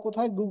নিয়ে যাব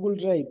কোথায়? Google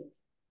drive.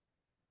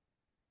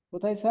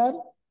 কোথায় স্যার?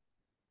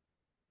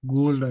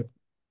 Google drive.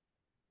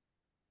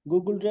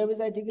 গুগল ড্রাইভে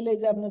যাইতে গেলে এই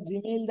যে আপনার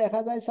জিমেইল দেখা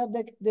যায় স্যার,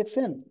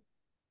 দেখছেন?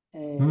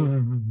 হুম, এই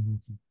হুম, হুম, হুম,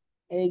 হুম।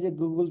 এই যে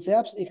গুগল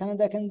অ্যাপস, এখানে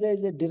দেখেন যে এই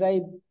যে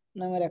ড্রাইভ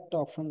নামের একটা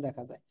অপশন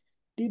দেখা যায়।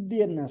 টিপ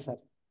দিয়েন না স্যার,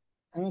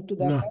 আমি একটু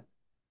না। দেখাই।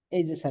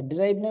 এই যে স্যার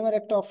ড্রাইভ নামের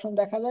একটা অপশন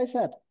দেখা যায়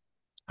স্যার,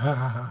 হ্যাঁ,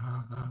 হ্যাঁ, হ্যাঁ,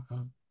 হ্যাঁ, হ্যাঁ,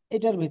 হ্যাঁ।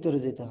 এটার ভিতরে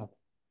যেতে হবে।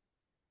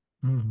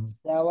 হুম, হুম।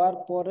 যাওয়ার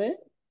পরে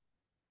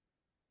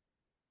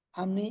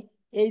আপনি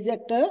এই যে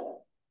একটা,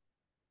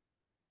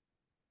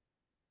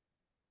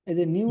 এই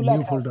যে নিউ নিউ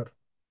লেখা আছে, ফোল্ডার।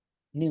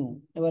 নিউ,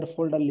 এবার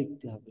ফোল্ডার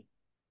লিখতে হবে।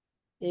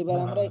 এবার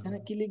হ্যাঁ, আমরা হ্যাঁ, এখানে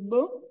হ্যাঁ। কি লিখবো?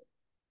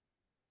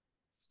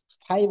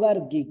 Fibre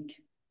gig.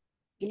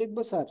 কি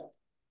লিখবো sir?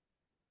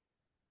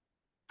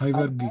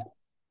 Fibre fibre gig.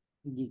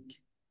 Gig.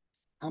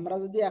 আমরা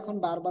যদি এখন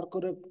বারবার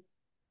করে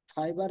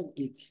ফাইবার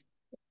গিগ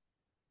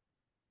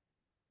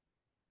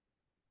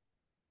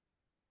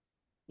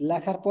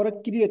লেখার পরে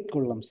ক্রিয়েট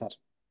করলাম স্যার।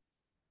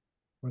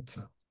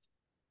 আচ্ছা।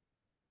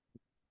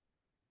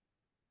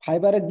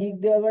 ফাইবারে গিগ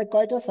দেওয়া যায়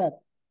কয়টা স্যার?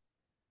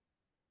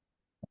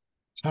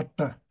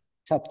 7টা।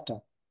 7টা।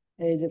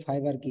 এই যে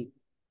ফাইবার গিগ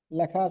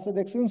লেখা আছে,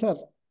 দেখছেন স্যার?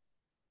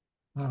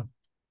 হ্যাঁ।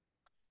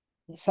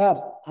 স্যার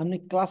আপনি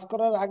ক্লাস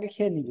করার আগে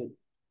খেয়ে নিবেন,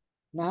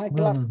 না হয় হুম,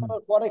 ক্লাস হুম, হুম।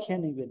 করার পরে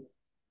খেয়ে নিবেন।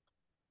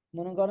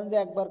 মনে করেন যে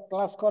একবার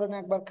ক্লাস করেন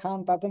একবার খান,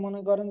 তাতে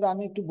মনে করেন যে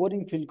আমি একটু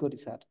বোরিং ফিল করি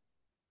স্যার।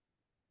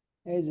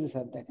 এই যে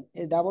স্যার দেখেন,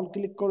 এই ডাবল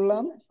ক্লিক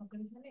করলাম,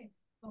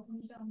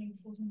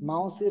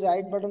 মাউসের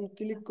রাইট বাটন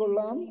ক্লিক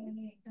করলাম,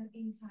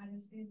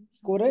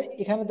 করে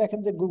এখানে দেখেন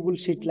যে গুগল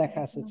শিট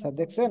লেখা আছে স্যার,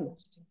 দেখছেন?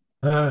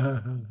 হ্যাঁ, হ্যাঁ,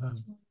 হ্যাঁ, হ্যাঁ।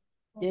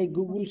 এই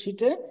গুগল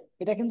শিটে,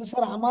 এটা কিন্তু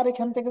স্যার আমার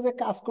এখান থেকে যে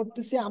কাজ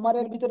করতেছি আমার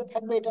এর ভিতরে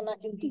থাকবে এটা না,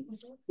 কিন্তু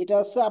এটা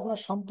হচ্ছে আপনার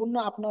সম্পূর্ণ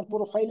আপনার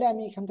প্রোফাইলে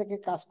আমি এখান থেকে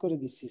কাজ করে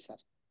দিচ্ছি স্যার।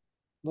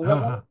 বোঝা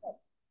হ্যাঁ, গেল? হ্যাঁ।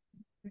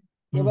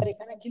 হুম। এবার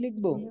এখানে কি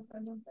লিখবো?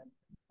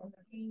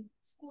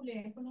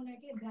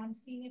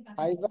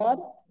 ফাইবার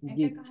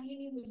গিগ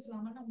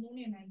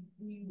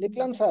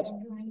লিখলাম স্যার।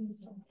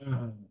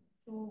 হ্যাঁ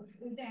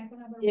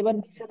এবার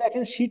নিচে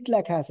দেখেন শীট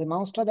লেখা আছে,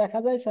 মাউসটা দেখা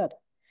যায় স্যার?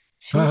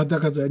 হ্যাঁ শীট। হ্যাঁ,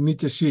 দেখা যায়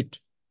নিচে শীট।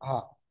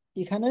 হ্যাঁ,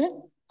 এখানে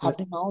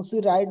আপনি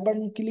মাউসের রাইট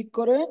বাটন ক্লিক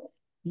করে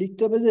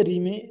লিখতে হবে যে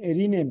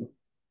রিনেম,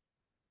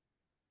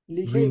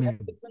 লিখে এখানে রিনেম।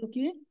 লিখবেন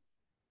কি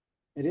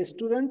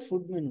restaurant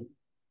food menu,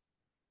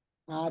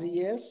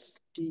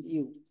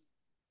 RESTU,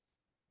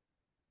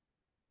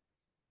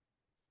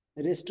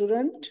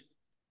 restaurant,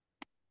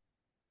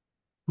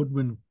 food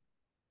menu.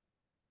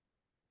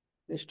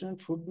 Restaurant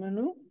food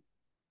menu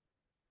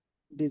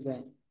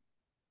design,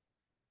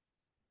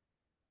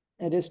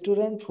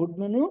 restaurant food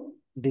menu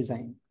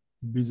design,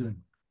 বিজয়।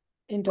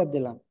 এন্টার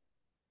দিলাম।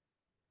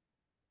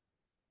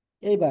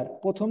 এইবার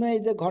প্রথমে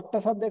এই যে ঘরটা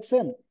স্যার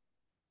দেখছেন,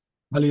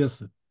 খালি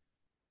আছে।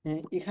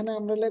 এখানে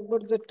আমরা লিখবো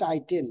যে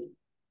টাইটেল,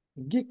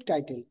 গিগ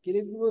টাইটেল কি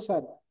লিখবো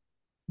sir?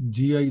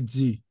 GIG।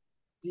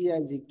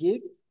 GIG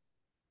gig,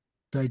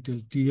 title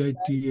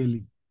TITLE।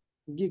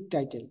 Gig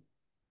title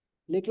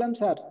লিখলাম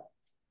স্যার।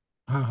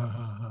 হ্যাঁ হ্যাঁ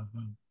হ্যাঁ হ্যাঁ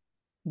হ্যাঁ।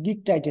 গিগ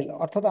টাইটেল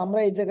অর্থাৎ আমরা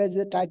এই জায়গায়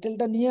যে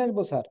টাইটেলটা নিয়ে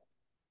আসবো স্যার,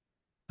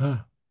 হ্যাঁ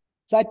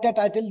চারটা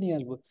টাইটেল নিয়ে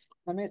আসবো,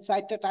 মানে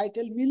চারটা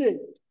টাইটেল মিলে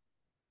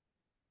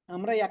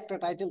আমরা একটা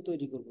টাইটেল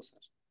তৈরি করবো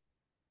স্যার।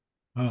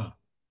 হ্যাঁ।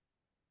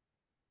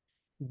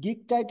 গিগ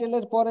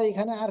টাইটেলের পরে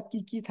এখানে আর কি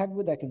কি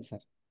থাকবে দেখেন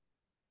স্যার,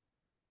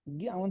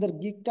 আমাদের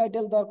গিগ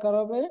টাইটেল দরকার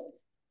হবে,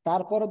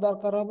 তারপরে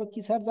দরকার হবে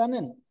কি স্যার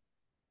জানেন?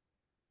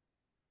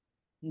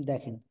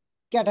 দেখেন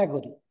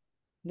ক্যাটাগরি,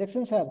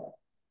 দেখছেন স্যার?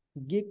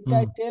 গিগ হুম।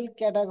 টাইটেল,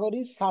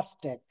 ক্যাটাগরি, সার্চ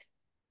ট্যাগ,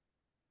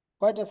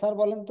 কয়টা স্যার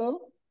বলেন তো?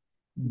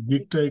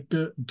 Big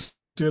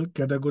title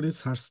category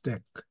search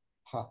tag.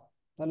 হ্যাঁ,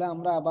 তাহলে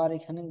আমরা আবার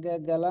এখানে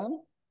গেলাম।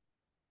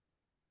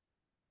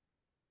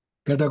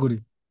 ক্যাটাগরি।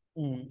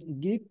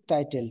 গিগ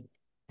টাইটেল,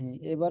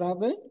 এবার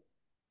হবে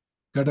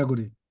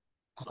category.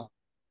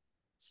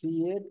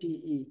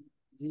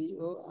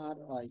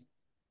 CATEGORY,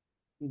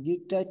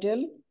 gig title,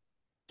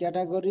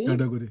 category.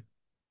 Category,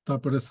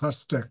 তারপরে সার্চ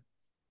ট্যাগ।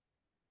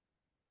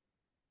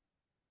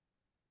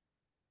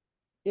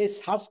 এই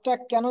সার্চ ট্যাগ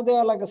কেন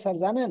দেওয়া লাগে স্যার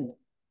জানেন?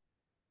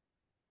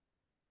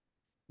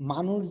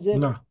 মানুষ যে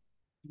না।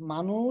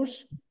 মানুষ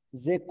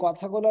যে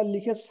কথাগুলো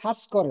লিখে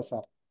সার্চ করে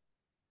স্যার,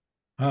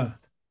 হ্যাঁ।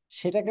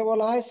 সেটাকে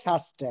বলা হয়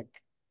সার্চ ট্যাগ।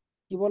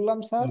 কি বললাম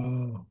স্যার?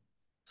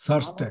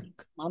 সার্চ মানুষ ট্যাগ।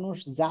 মানুষ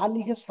যা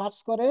লিখে সার্চ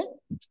করে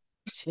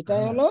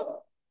সেটাই হ্যাঁ। হলো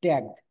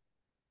ট্যাগ।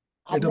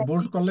 এটা আপনার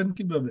বোল্ড করলেন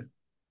কিভাবে?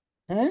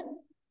 হ্যাঁ,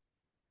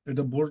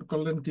 এটা বোল্ড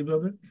করলেন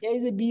কিভাবে? এই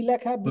যে বি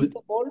লেখা, বি ওই তে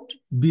বোল্ড।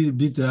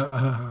 বিটা,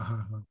 হ্যাঁ হ্যাঁ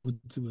হ্যাঁ হ্যাঁ,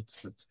 বুঝছি বুঝছি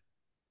বুঝছি।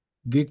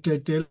 গিগ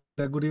টাইটেল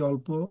ক্যাটাগরি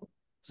অল্প,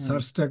 হুম,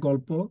 সার্চ ট্যাগ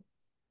অল্প,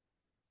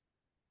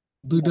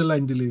 দুইটা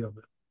লাইন দিলেই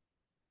হবে।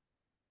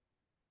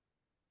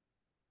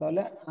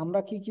 তাহলে আমরা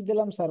কি কি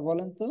দিলাম স্যার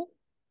বলেন তো?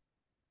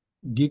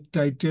 গিগ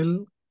টাইটেল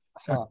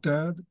হ্যাঁ, একটা,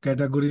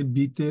 ক্যাটাগরি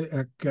বিতে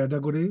এক,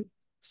 ক্যাটাগরি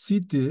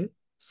সিতে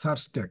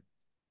সার্চ ট্যাগ।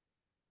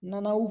 না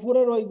না,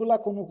 উপরের ওইগুলা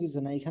কোনো কিছু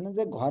না, এখানে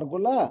যে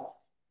ঘরগুলা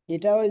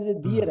এটা ওই যে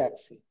দিয়ে হ্যাঁ।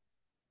 রাখছে,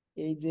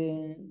 এই যে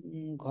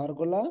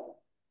ঘরগুলা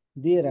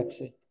দিয়ে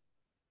রাখছে।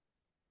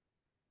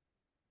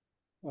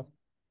 আহ,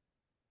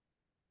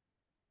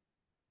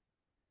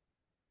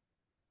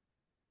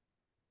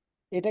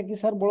 এটা কি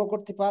স্যার বড়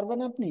করতে পারবেন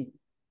আপনি?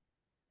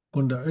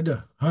 কোনটা এটা?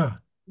 হ্যাঁ।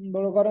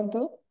 বড় করেন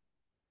তো।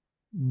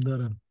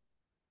 দাঁড়ান,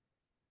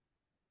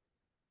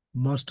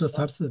 মাস্টার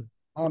সার্চের।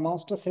 হ্যাঁ,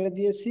 মাউসটা ছেড়ে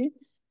দিয়েছি,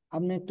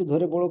 আপনি একটু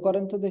ধরে বড়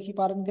করেন তো দেখি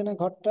পারেন কিনা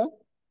ঘরটা।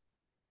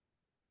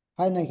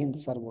 হয় না কিন্তু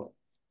স্যার বড়।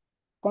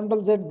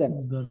 কন্ট্রোল Z দেন,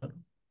 দাঁড়ান।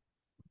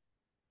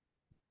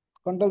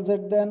 কন্ট্রোল Z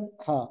দেন।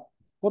 হ্যাঁ,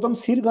 প্রথম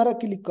সির ঘরে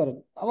ক্লিক করেন,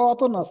 আবার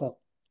অত না স্যার,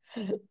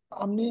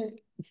 আপনি,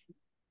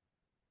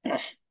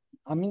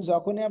 আমি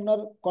যখনই আপনার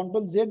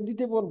কন্ট্রোল Z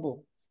দিতে বলবো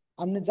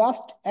আপনি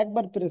জাস্ট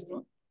একবার প্রেস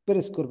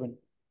প্রেস করবেন,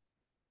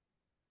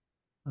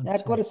 আচ্ছা।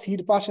 একবারে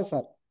সির পাশে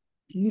স্যার,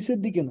 নিচের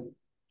দিকে না।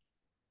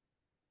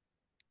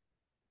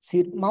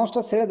 সির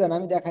মাউসটা ছেড়ে দেন,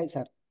 আমি দেখাই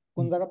স্যার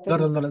কোন জায়গা থেকে।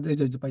 দাঁড়ান দাঁড়ান, এই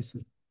যে পাইছি।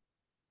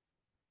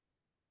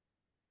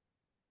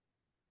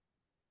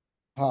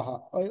 হ্যাঁ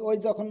হ্যাঁ, ওই ওই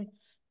যখন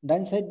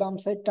ডাইন সাইড বাম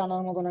সাইড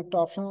টানার মতন একটা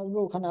অপশন আসবে,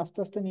 ওখানে আস্তে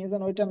আস্তে নিয়ে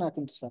যান, ওইটা না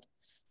কিন্তু স্যার,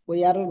 ওই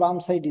আরো বাম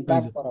সাইডই এই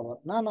দাগ যে। বরাবর,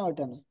 না না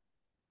ওইটা না,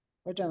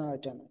 ওইটা না,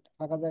 ওইটা না,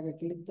 ফাঁকা জায়গায়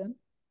ক্লিক দেন।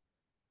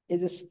 এই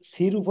যে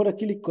সির উপরে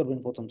ক্লিক করবেন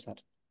প্রথম স্যার,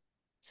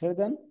 ছেড়ে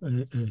দেন।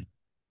 এই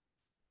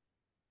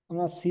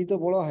আমার সি তো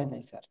বড় হয়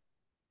নাই স্যার,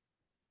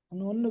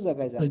 আপনি অন্য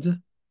জায়গায় যান। এই যে,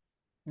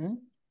 হ্যাঁ,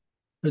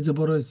 এই যে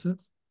বড় হয়েছে।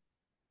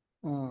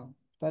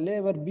 তাহলে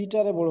এবার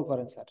বিটারে বড়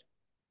করেন স্যার।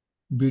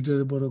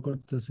 বিটের বড়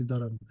করতেছি,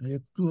 দাঁড়ান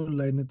একটু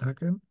লাইনে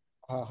থাকেন।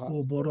 হ্যাঁ হ্যাঁ, ও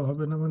বড়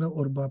হবে না মানে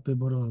ওর বাপে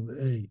বড় হবে।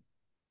 এই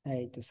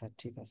এই তো স্যার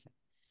ঠিক আছে।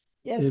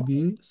 এ এরপর বি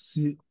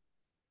সি।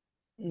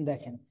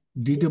 দেখেন,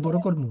 ডিটে বড়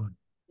এখানে, করবো।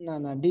 না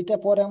না, ডিটা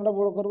পরে আমরা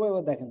বড় করবো,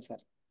 এবার দেখেন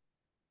স্যার,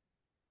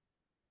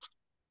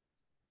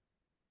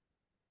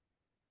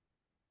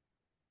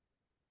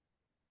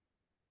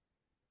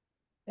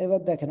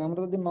 এবার দেখেন আমরা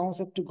যদি মাউস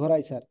একটু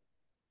ঘোরাই স্যার,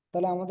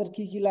 তাহলে আমাদের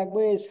কি কি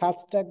লাগবে? এই সার্চ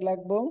ট্যাগ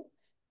লাগবে,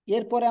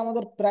 এরপরে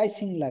আমাদের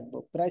প্রাইসিং লাগবে।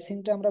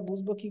 প্রাইসিংটা আমরা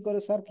বুঝবো কি করে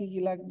স্যার, কি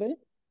কি লাগবে?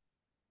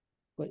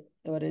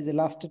 এবার এই যে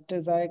লাস্টেরটা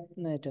যায়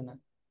না, এটা না,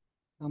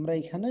 আমরা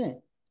এখানে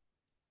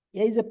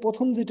এই যে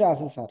প্রথম যেটা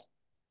আছে স্যার,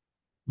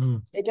 হুম।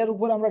 এটার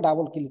উপর আমরা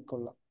ডাবল ক্লিক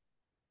করলাম।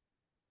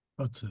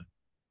 আচ্ছা।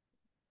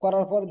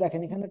 করার পর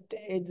দেখেন এখানে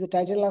এই যে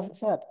টাইটেল আছে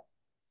স্যার,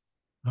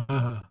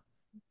 হ্যাঁ হ্যাঁ। আই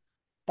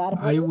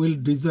তারপরে উইল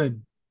ডিজাইন।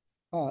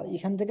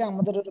 এখান থেকে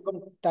আমাদের এরকম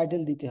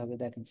টাইটেল দিতে হবে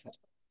দেখেন স্যার।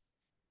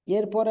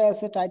 এরপরে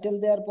আছে টাইটেল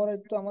দেওয়ার পরে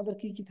তো আমাদের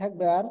কি কি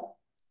থাকবে আর,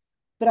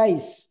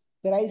 প্রাইস।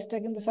 প্রাইসটা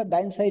কিন্তু স্যার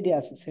ডাইন সাইডে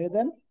আছে, ছেড়ে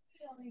দেন।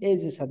 এই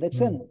যে স্যার হুম।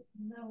 দেখছেন,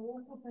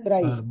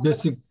 প্রাইস মানে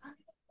বেসিক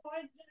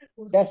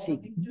বেসিক।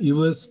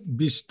 ইউএস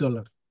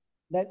 $20।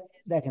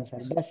 দেখেন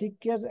স্যার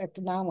বেসিকের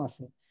একটা নাম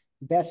আছে,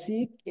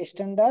 বেসিক,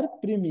 স্ট্যান্ডার্ড,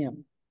 প্রিমিয়াম,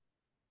 হুম।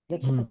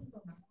 দেখছেন?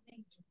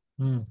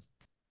 হুম।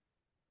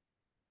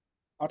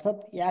 অর্থাৎ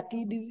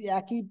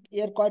একই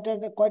এর কয়টা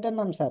কয়টার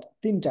নাম স্যার?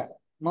 তিনটা।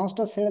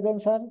 মাউসটা ছেড়ে দেন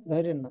স্যার,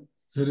 ধরেন না।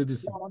 ছেড়ে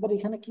দিছি। আমাদের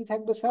এখানে কি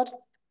থাকবে sir?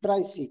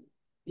 Pricing,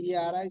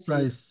 PRIC,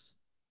 price.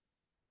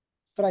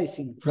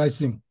 Pricing.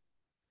 Pricing.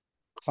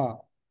 হ্যাঁ,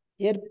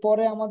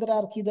 এরপরে আমাদের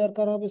আর কি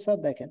দরকার হবে স্যার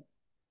দেখেন,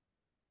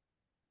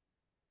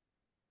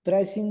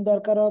 প্রাইসিং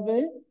দরকার হবে,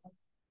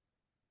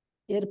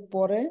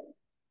 এরপরে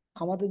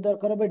আমাদের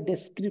দরকার হবে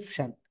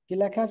ডেসক্রিপশন। কি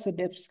লেখা আছে?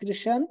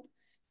 ডেসক্রিপশন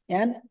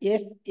এন্ড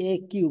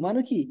FAQ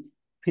মানে কি?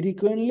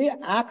 Frequently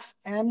asked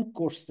and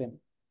question.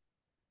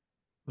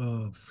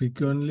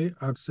 Frequently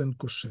asked and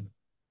question.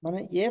 মানে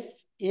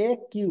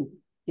FAQ,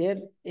 এর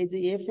এই যে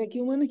FAQ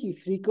মানে কি?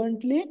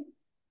 Frequently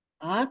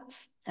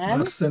asked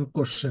and asked and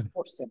question.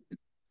 Question.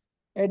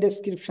 এই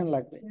ডেসক্রিপশন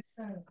লাগবে।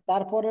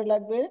 তারপরে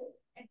লাগবে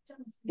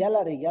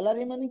গ্যালারি।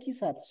 গ্যালারি মানে কি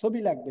স্যার? ছবি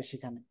লাগবে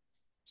সেখানে,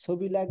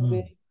 ছবি লাগবে,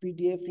 হুম।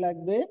 PDF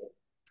লাগবে।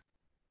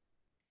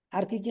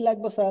 আর কি কি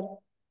লাগবে স্যার?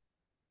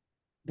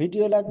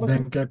 ভিডিও লাগবে।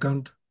 Bank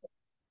account.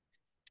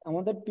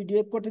 আমাদের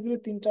PDF করতে গেলে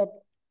তিনটা,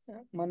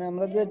 মানে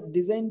আমরা যে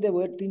ডিজাইন দেবো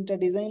এর তিনটা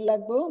ডিজাইন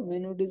লাগবে,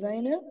 মেনু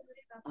ডিজাইনের,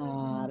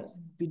 আর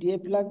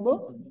PDF লাগবে,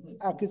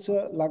 আর কিছু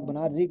লাগবে না।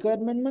 আর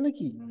রিকোয়ারমেন্ট মানে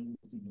কি?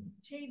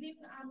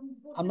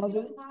 আমরা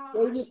যদি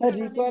এই যে স্যার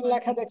রিকোয়ার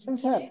লেখা দেখছেন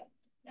স্যার,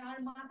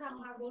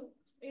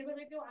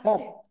 স্যার,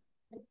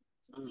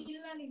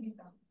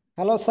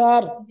 হ্যালো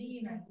স্যার,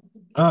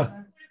 হ্যাঁ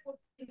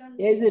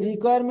এই যে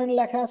রিকোয়ারমেন্ট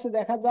লেখা আছে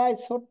দেখা যায়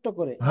ছোট্ট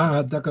করে, হ্যাঁ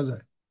হ্যাঁ, দেখা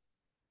যায়।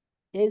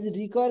 এই যে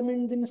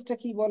রিকোয়ারমেন্ট জিনিসটা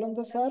কি বলেন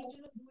তো স্যার?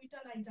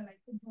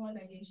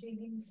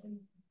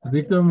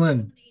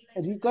 রিকোয়ারমেন্ট।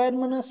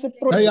 রিকোয়ারমেন্ট হচ্ছে এই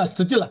প্রয়োজন।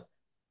 আসতে চলা।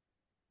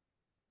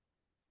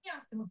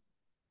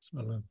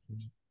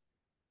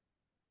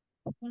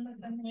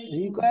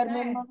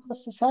 রিকোয়ারমেন্ট মানে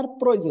হচ্ছে স্যার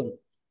প্রয়োজন।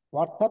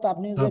 অর্থাৎ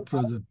আপনি যে হ্যাঁ,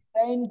 প্রয়োজন।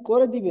 ডিজাইন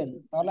করে দিবেন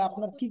তাহলে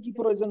আপনার কি কি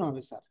প্রয়োজন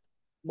হবে স্যার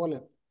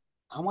বলেন?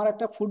 আমার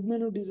একটা ফুড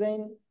মেনু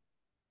ডিজাইন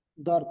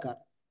দরকার,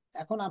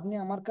 এখন আপনি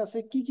আমার কাছে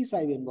কি কি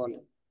চাইবেন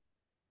বলেন?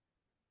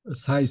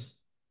 সাইজ,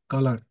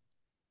 কালার,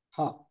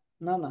 হ্যাঁ,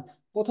 না না,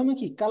 প্রথমে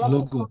কি কালারটা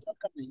লোগো। চাওয়ার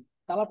দরকার নেই,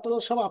 কালার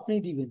টালার সব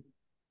আপনিই দিবেন।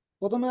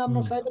 প্রথমে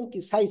আপনার হুম। চাইবেন কি?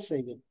 সাইজ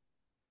চাইবেন,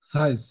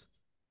 সাইজ।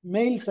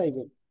 মেইল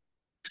চাইবেন,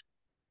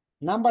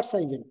 নাম্বার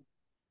চাইবেন,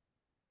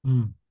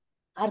 হুম।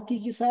 আর কি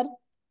কি স্যার?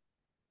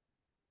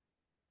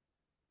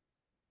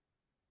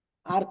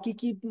 আর কি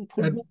কি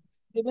ফুড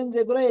দেবেন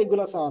যেগুলো,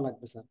 এইগুলা চাওয়া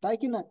লাগবে স্যার, তাই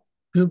কি না?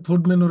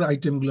 ফুড মেনুর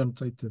আইটেম গুলো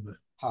চাইতে হবে।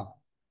 হ্যাঁ,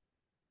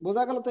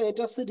 বোঝা গেল তো,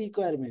 এটা হচ্ছে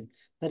রিকোয়ারমেন্ট।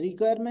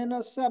 রিকোয়ারমেন্ট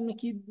হচ্ছে আপনি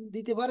কি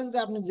দিতে পারেন, যে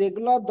আপনি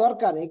যেগুলো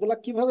দরকার এগুলা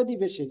কিভাবে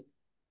দিবে সে,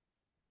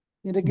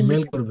 এটা কি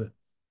মেল লিখে করবে।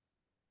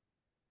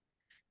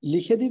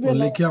 লিখে ও দিবে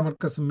না? লিখে আমার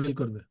কাছে মেল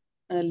করবে।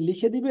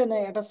 লিখে দিবে না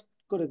অ্যাটাচ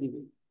করে দিবে?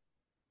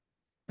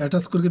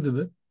 অ্যাটাচ করে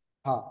দেবে।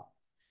 হ্যাঁ,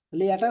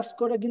 তাহলে অ্যাটাচ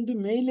করে কিন্তু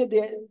মেইলে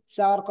দিয়ে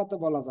চাওয়ার কথা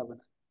বলা যাবে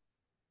না।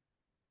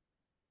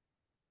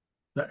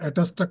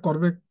 অ্যাটাচটা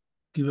করবে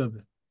কিভাবে?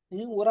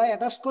 ওরা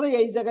অ্যাটাচ করে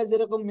এই জায়গায়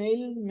যেরকম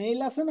মেইল, মেইল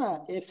আছে না,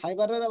 এই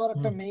ফাইবারের আবার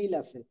একটা হুম। মেইল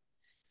আছে।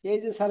 এই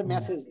যে স্যার হুম।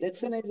 মেসেজ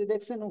দেখছেন, এই যে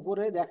দেখছেন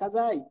উপরে দেখা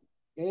যায়,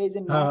 এই যে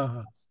হ্যাঁ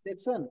হ্যাঁ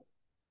দেখছেন,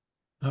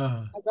 হ্যাঁ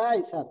হ্যাঁ দেখা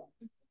যায় স্যার।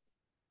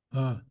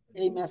 হ্যাঁ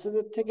এই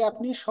মেসেজের থেকে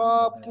আপনি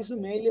সব কিছু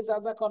মেইলে যা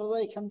যা করা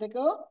যায় এখান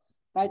থেকেও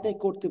তাই তাই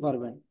করতে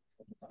পারবেন।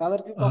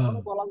 তাদেরকে হ্যাঁ। কখনো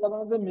বলা যাবে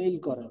না যে মেইল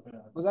করেন।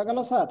 বোঝা গেল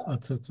স্যার?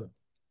 আচ্ছা আচ্ছা।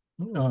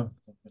 হ্যাঁ।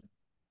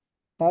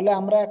 তাহলে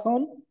আমরা এখন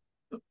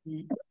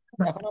উম,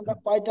 এখন আমরা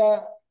কয়টা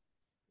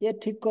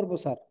ঠিক করব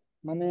স্যার?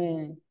 মানে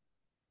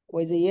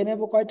ওই যে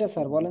নেবো কয়টা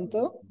স্যার বলেন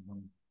তো?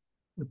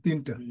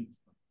 তিনটা।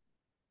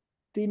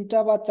 তিনটা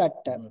বা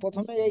চারটা?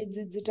 প্রথমে এই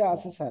যে যেটা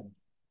আছে স্যার,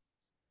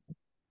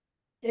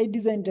 এই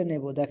ডিজাইনটা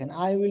নেব। দেখেন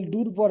আই উইল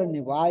ডুর পরে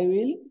নেব, আই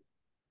উইল,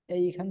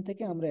 এইখান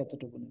থেকে আমরা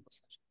এতটুকু নেব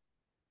স্যার।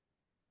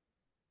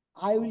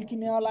 আই উইল কি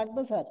নেওয়া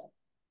লাগবে স্যার?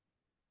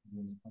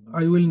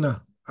 আই উইল না।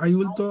 আই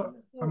উইল আই তো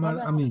উইল আমার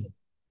ওখানে আমি। আছে।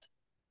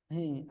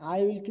 হ্যাঁ, আই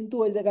উইল কিন্তু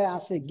ওই জায়গায়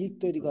আছে গিগ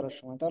তৈরি করার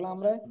সময়। তাহলে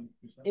আমরা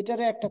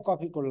এটারে একটা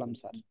কপি করলাম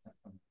স্যার,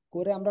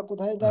 করে আমরা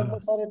কোথায় হ্যাঁ, রাখবো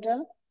স্যার এটা?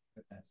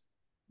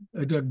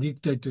 এটা গিগ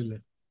টাইটেলে।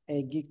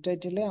 এই গিগ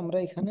টাইটেলে আমরা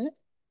এখানে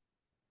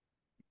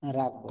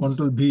রাখবো।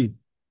 Control V।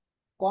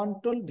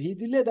 কন্ট্রোল V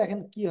দিলে দেখেন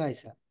কি হয়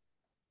স্যার,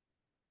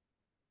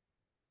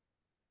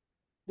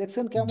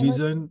 দেখছেন কেমন হয়েছে?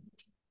 Design,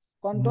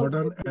 control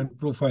modern Z and দিলাম।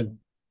 প্রোফাইল।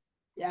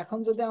 এখন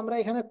যদি আমরা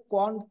এখানে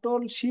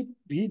কন্ট্রোল শিফট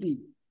ভি দিই,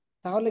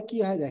 তাহলে কি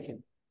হয় দেখেন।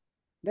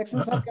 দেখছেন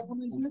স্যার কেমন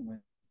হয়েছে?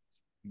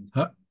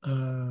 হ্যাঁ,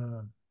 আহ,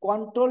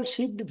 কন্ট্রোল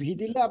শিফট ভি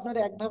দিলে আপনার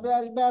একভাবে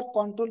আসবে, আর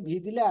কন্ট্রোল ভি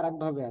দিলে আর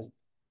একভাবে আসবে।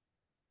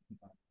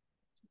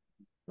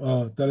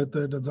 তাহলে তো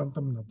এটা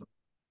জানতাম না তো।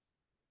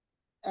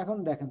 এখন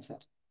দেখেন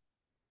স্যার,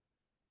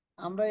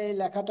 আমরা এই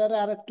লেখাটারে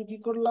আর একটু কি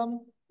করলাম,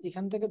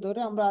 এখান থেকে ধরে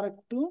আমরা আর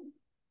একটু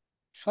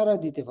সরাই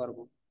দিতে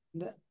পারবো।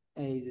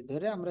 এই যে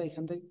ধরে আমরা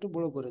এখান থেকে একটু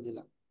বড় করে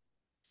দিলাম,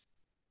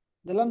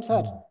 দিলাম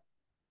স্যার। হুম।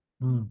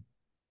 হুম।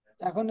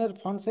 এখন এর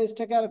ফন্ট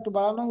সাইজটাকে আর একটু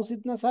বাড়ানো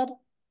উচিত না স্যার?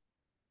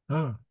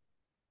 হ্যাঁ,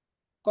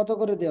 কত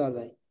করে দেওয়া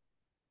যায়?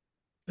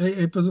 এই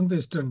এই পর্যন্ত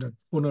স্ট্যান্ডার্ড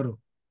 15।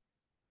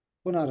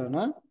 15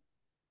 না?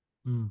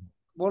 হুম।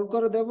 বোল্ড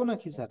করে দেবো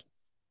নাকি স্যার?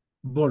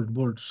 বোল্ড,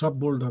 বোল্ড, সব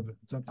বোল্ড হবে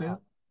যাতে।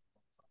 আ-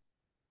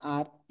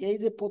 আর এই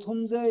যে প্রথম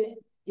যে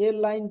এর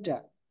লাইনটা,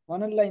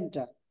 ওয়ানের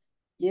লাইনটা,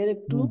 এর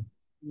একটু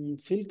হুম।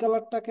 ফিল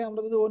কালারটাকে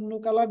আমরা যদি অন্য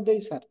কালার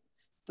দেই স্যার,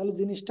 তাহলে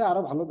জিনিসটা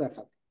আরো ভালো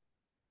দেখাবে,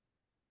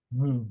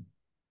 হুম।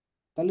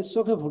 তাহলে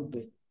চোখে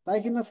ফুটবে, তাই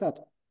কিনা স্যার?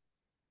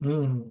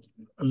 হুম। হুম।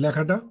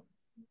 লেখাটা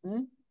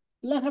হ্যাঁ,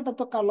 লেখাটা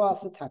তো কালো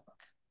আছে, থাক।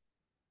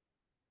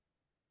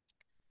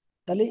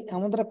 তাহলে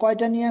আমরা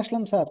কয়টা নিয়ে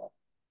আসলাম স্যার?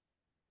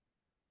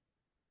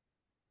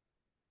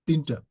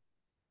 3টা।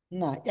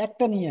 না,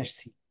 একটা নিয়ে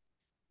আসছি।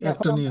 এখন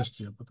একটা নিয়ে আমরা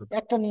আসছি আপাতত।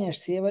 একটা নিয়ে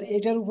আসছি, এবার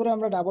এটার উপরে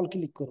আমরা ডাবল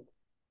ক্লিক করব,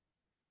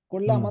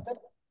 করলে হুম। আমাদের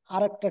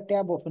আর একটা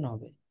ট্যাব ওপেন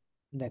হবে।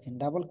 দেখেন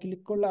ডাবল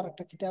ক্লিক করলে আর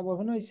একটা কি ট্যাব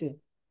ওপেন হয়েছে?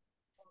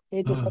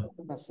 এই তো হ্যাঁ। স্যার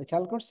ওপেন আসছে,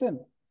 খেয়াল করছেন?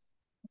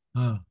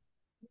 হ্যাঁ।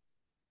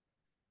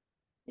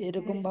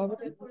 এরকম ভাবে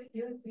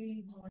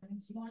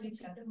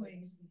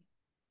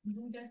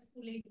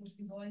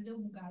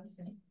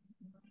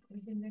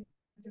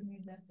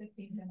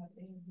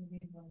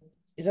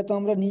এটা তো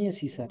আমরা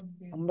নিয়েছি স্যার,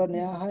 আমরা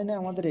নেওয়া হয় না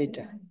আমাদের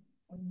এইটা।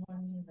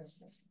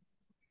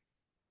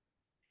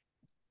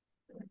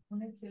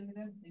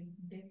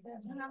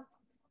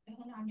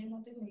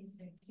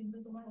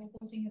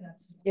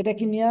 এটা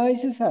কি নেওয়া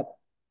হয়েছে স্যার?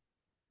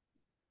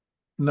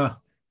 না,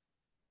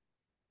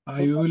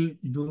 আই কোনটা? উইল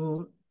ডু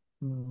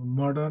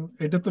মডার্ন,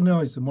 এটা তো নেওয়া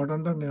হয়েছে,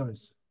 মডার্নটা নেওয়া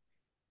হয়েছে।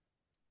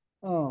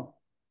 ও,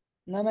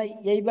 না না,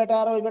 এই বেটা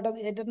আর ওই বেটা,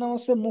 এটার নাম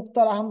হচ্ছে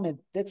মুক্তার আহমেদ,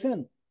 দেখছেন?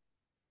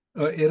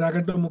 এর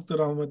আগেটা মুক্তার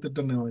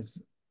আহমেদেরটা নেওয়া হয়েছে।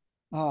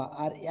 হ্যাঁ,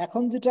 আর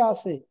এখন যেটা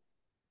আছে,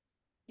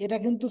 এটা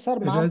কিন্তু স্যার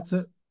এটা হচ্ছে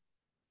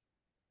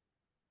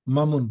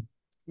মামুন।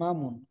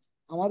 মামুন।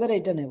 আমাদের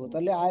এইটা নেব,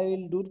 তাহলে আই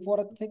উইল ডুর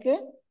পরের থেকে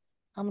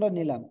আমরা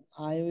নিলাম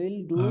আই উইল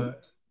ডু।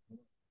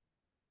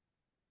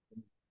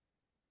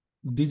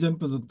 ডিজাইন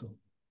পর্যন্ত।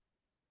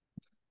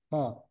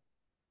 হ্যাঁ,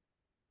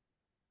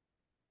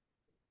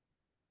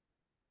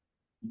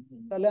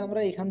 তাহলে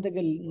আমরা এখান থেকে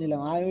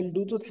নিলাম, আই উইল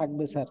ডু তো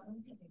থাকবে স্যার,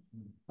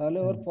 তাহলে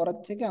ওর পরের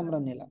থেকে আমরা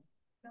নিলাম।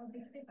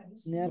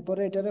 নেওয়ার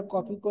পরে এটারে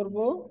কপি করব,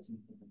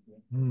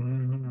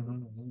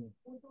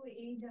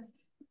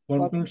 কপি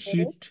কন্ট্রোল করে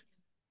শিফট।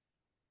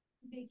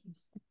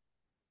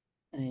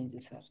 এই যে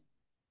স্যার,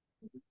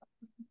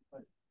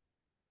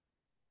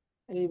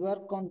 এইবার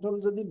কন্ট্রোল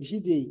যদি ভি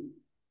দেই,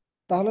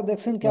 তাহলে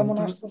দেখছেন কেমন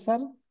কন্ট্রোল। আসছে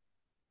স্যার?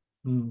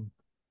 হুম।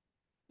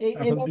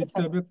 এখন এইভাবে দিতে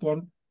থাকবে,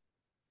 হবে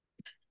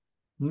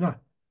না।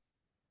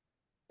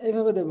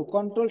 এইভাবে দেবো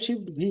কন্ট্রোল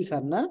শিফট ভি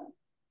স্যার, না?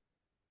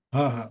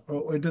 হ্যাঁ, হ্যাঁ,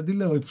 ওইটা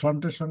দিলে ওই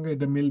ফ্রন্টের সঙ্গে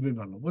এটা মিলবে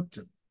ভালো,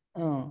 বুঝছেন?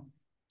 হ্যাঁ,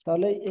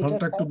 তাহলে এটা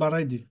ফ্রন্টটা একটু স্যার,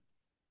 বাড়াই দিই।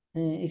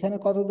 হ্যাঁ, এখানে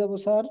কত দেবো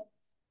স্যার?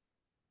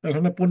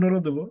 এখানে 15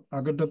 দেবো,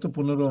 আগেরটা তো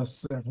 15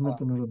 আসছে, এখনো হ্যাঁ,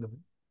 15 দেবো।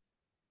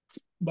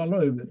 ভালো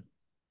হইবে।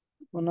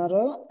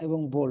 15 এবং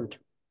বোল্ট।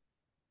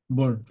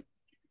 বোল্ড।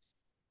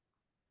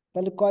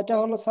 তাহলে কয়টা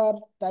হলো স্যার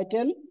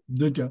টাইটেল?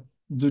 দুইটা।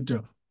 দুইটা।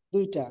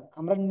 দুইটা।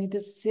 আমরা নিতে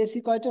চেয়েছি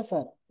কয়টা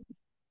স্যার?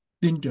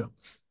 3টা।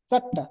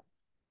 চারটা।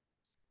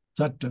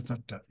 চারটা,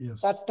 চারটা, ইয়েস।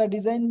 চারটা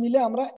ডিজাইন মিলে আমরা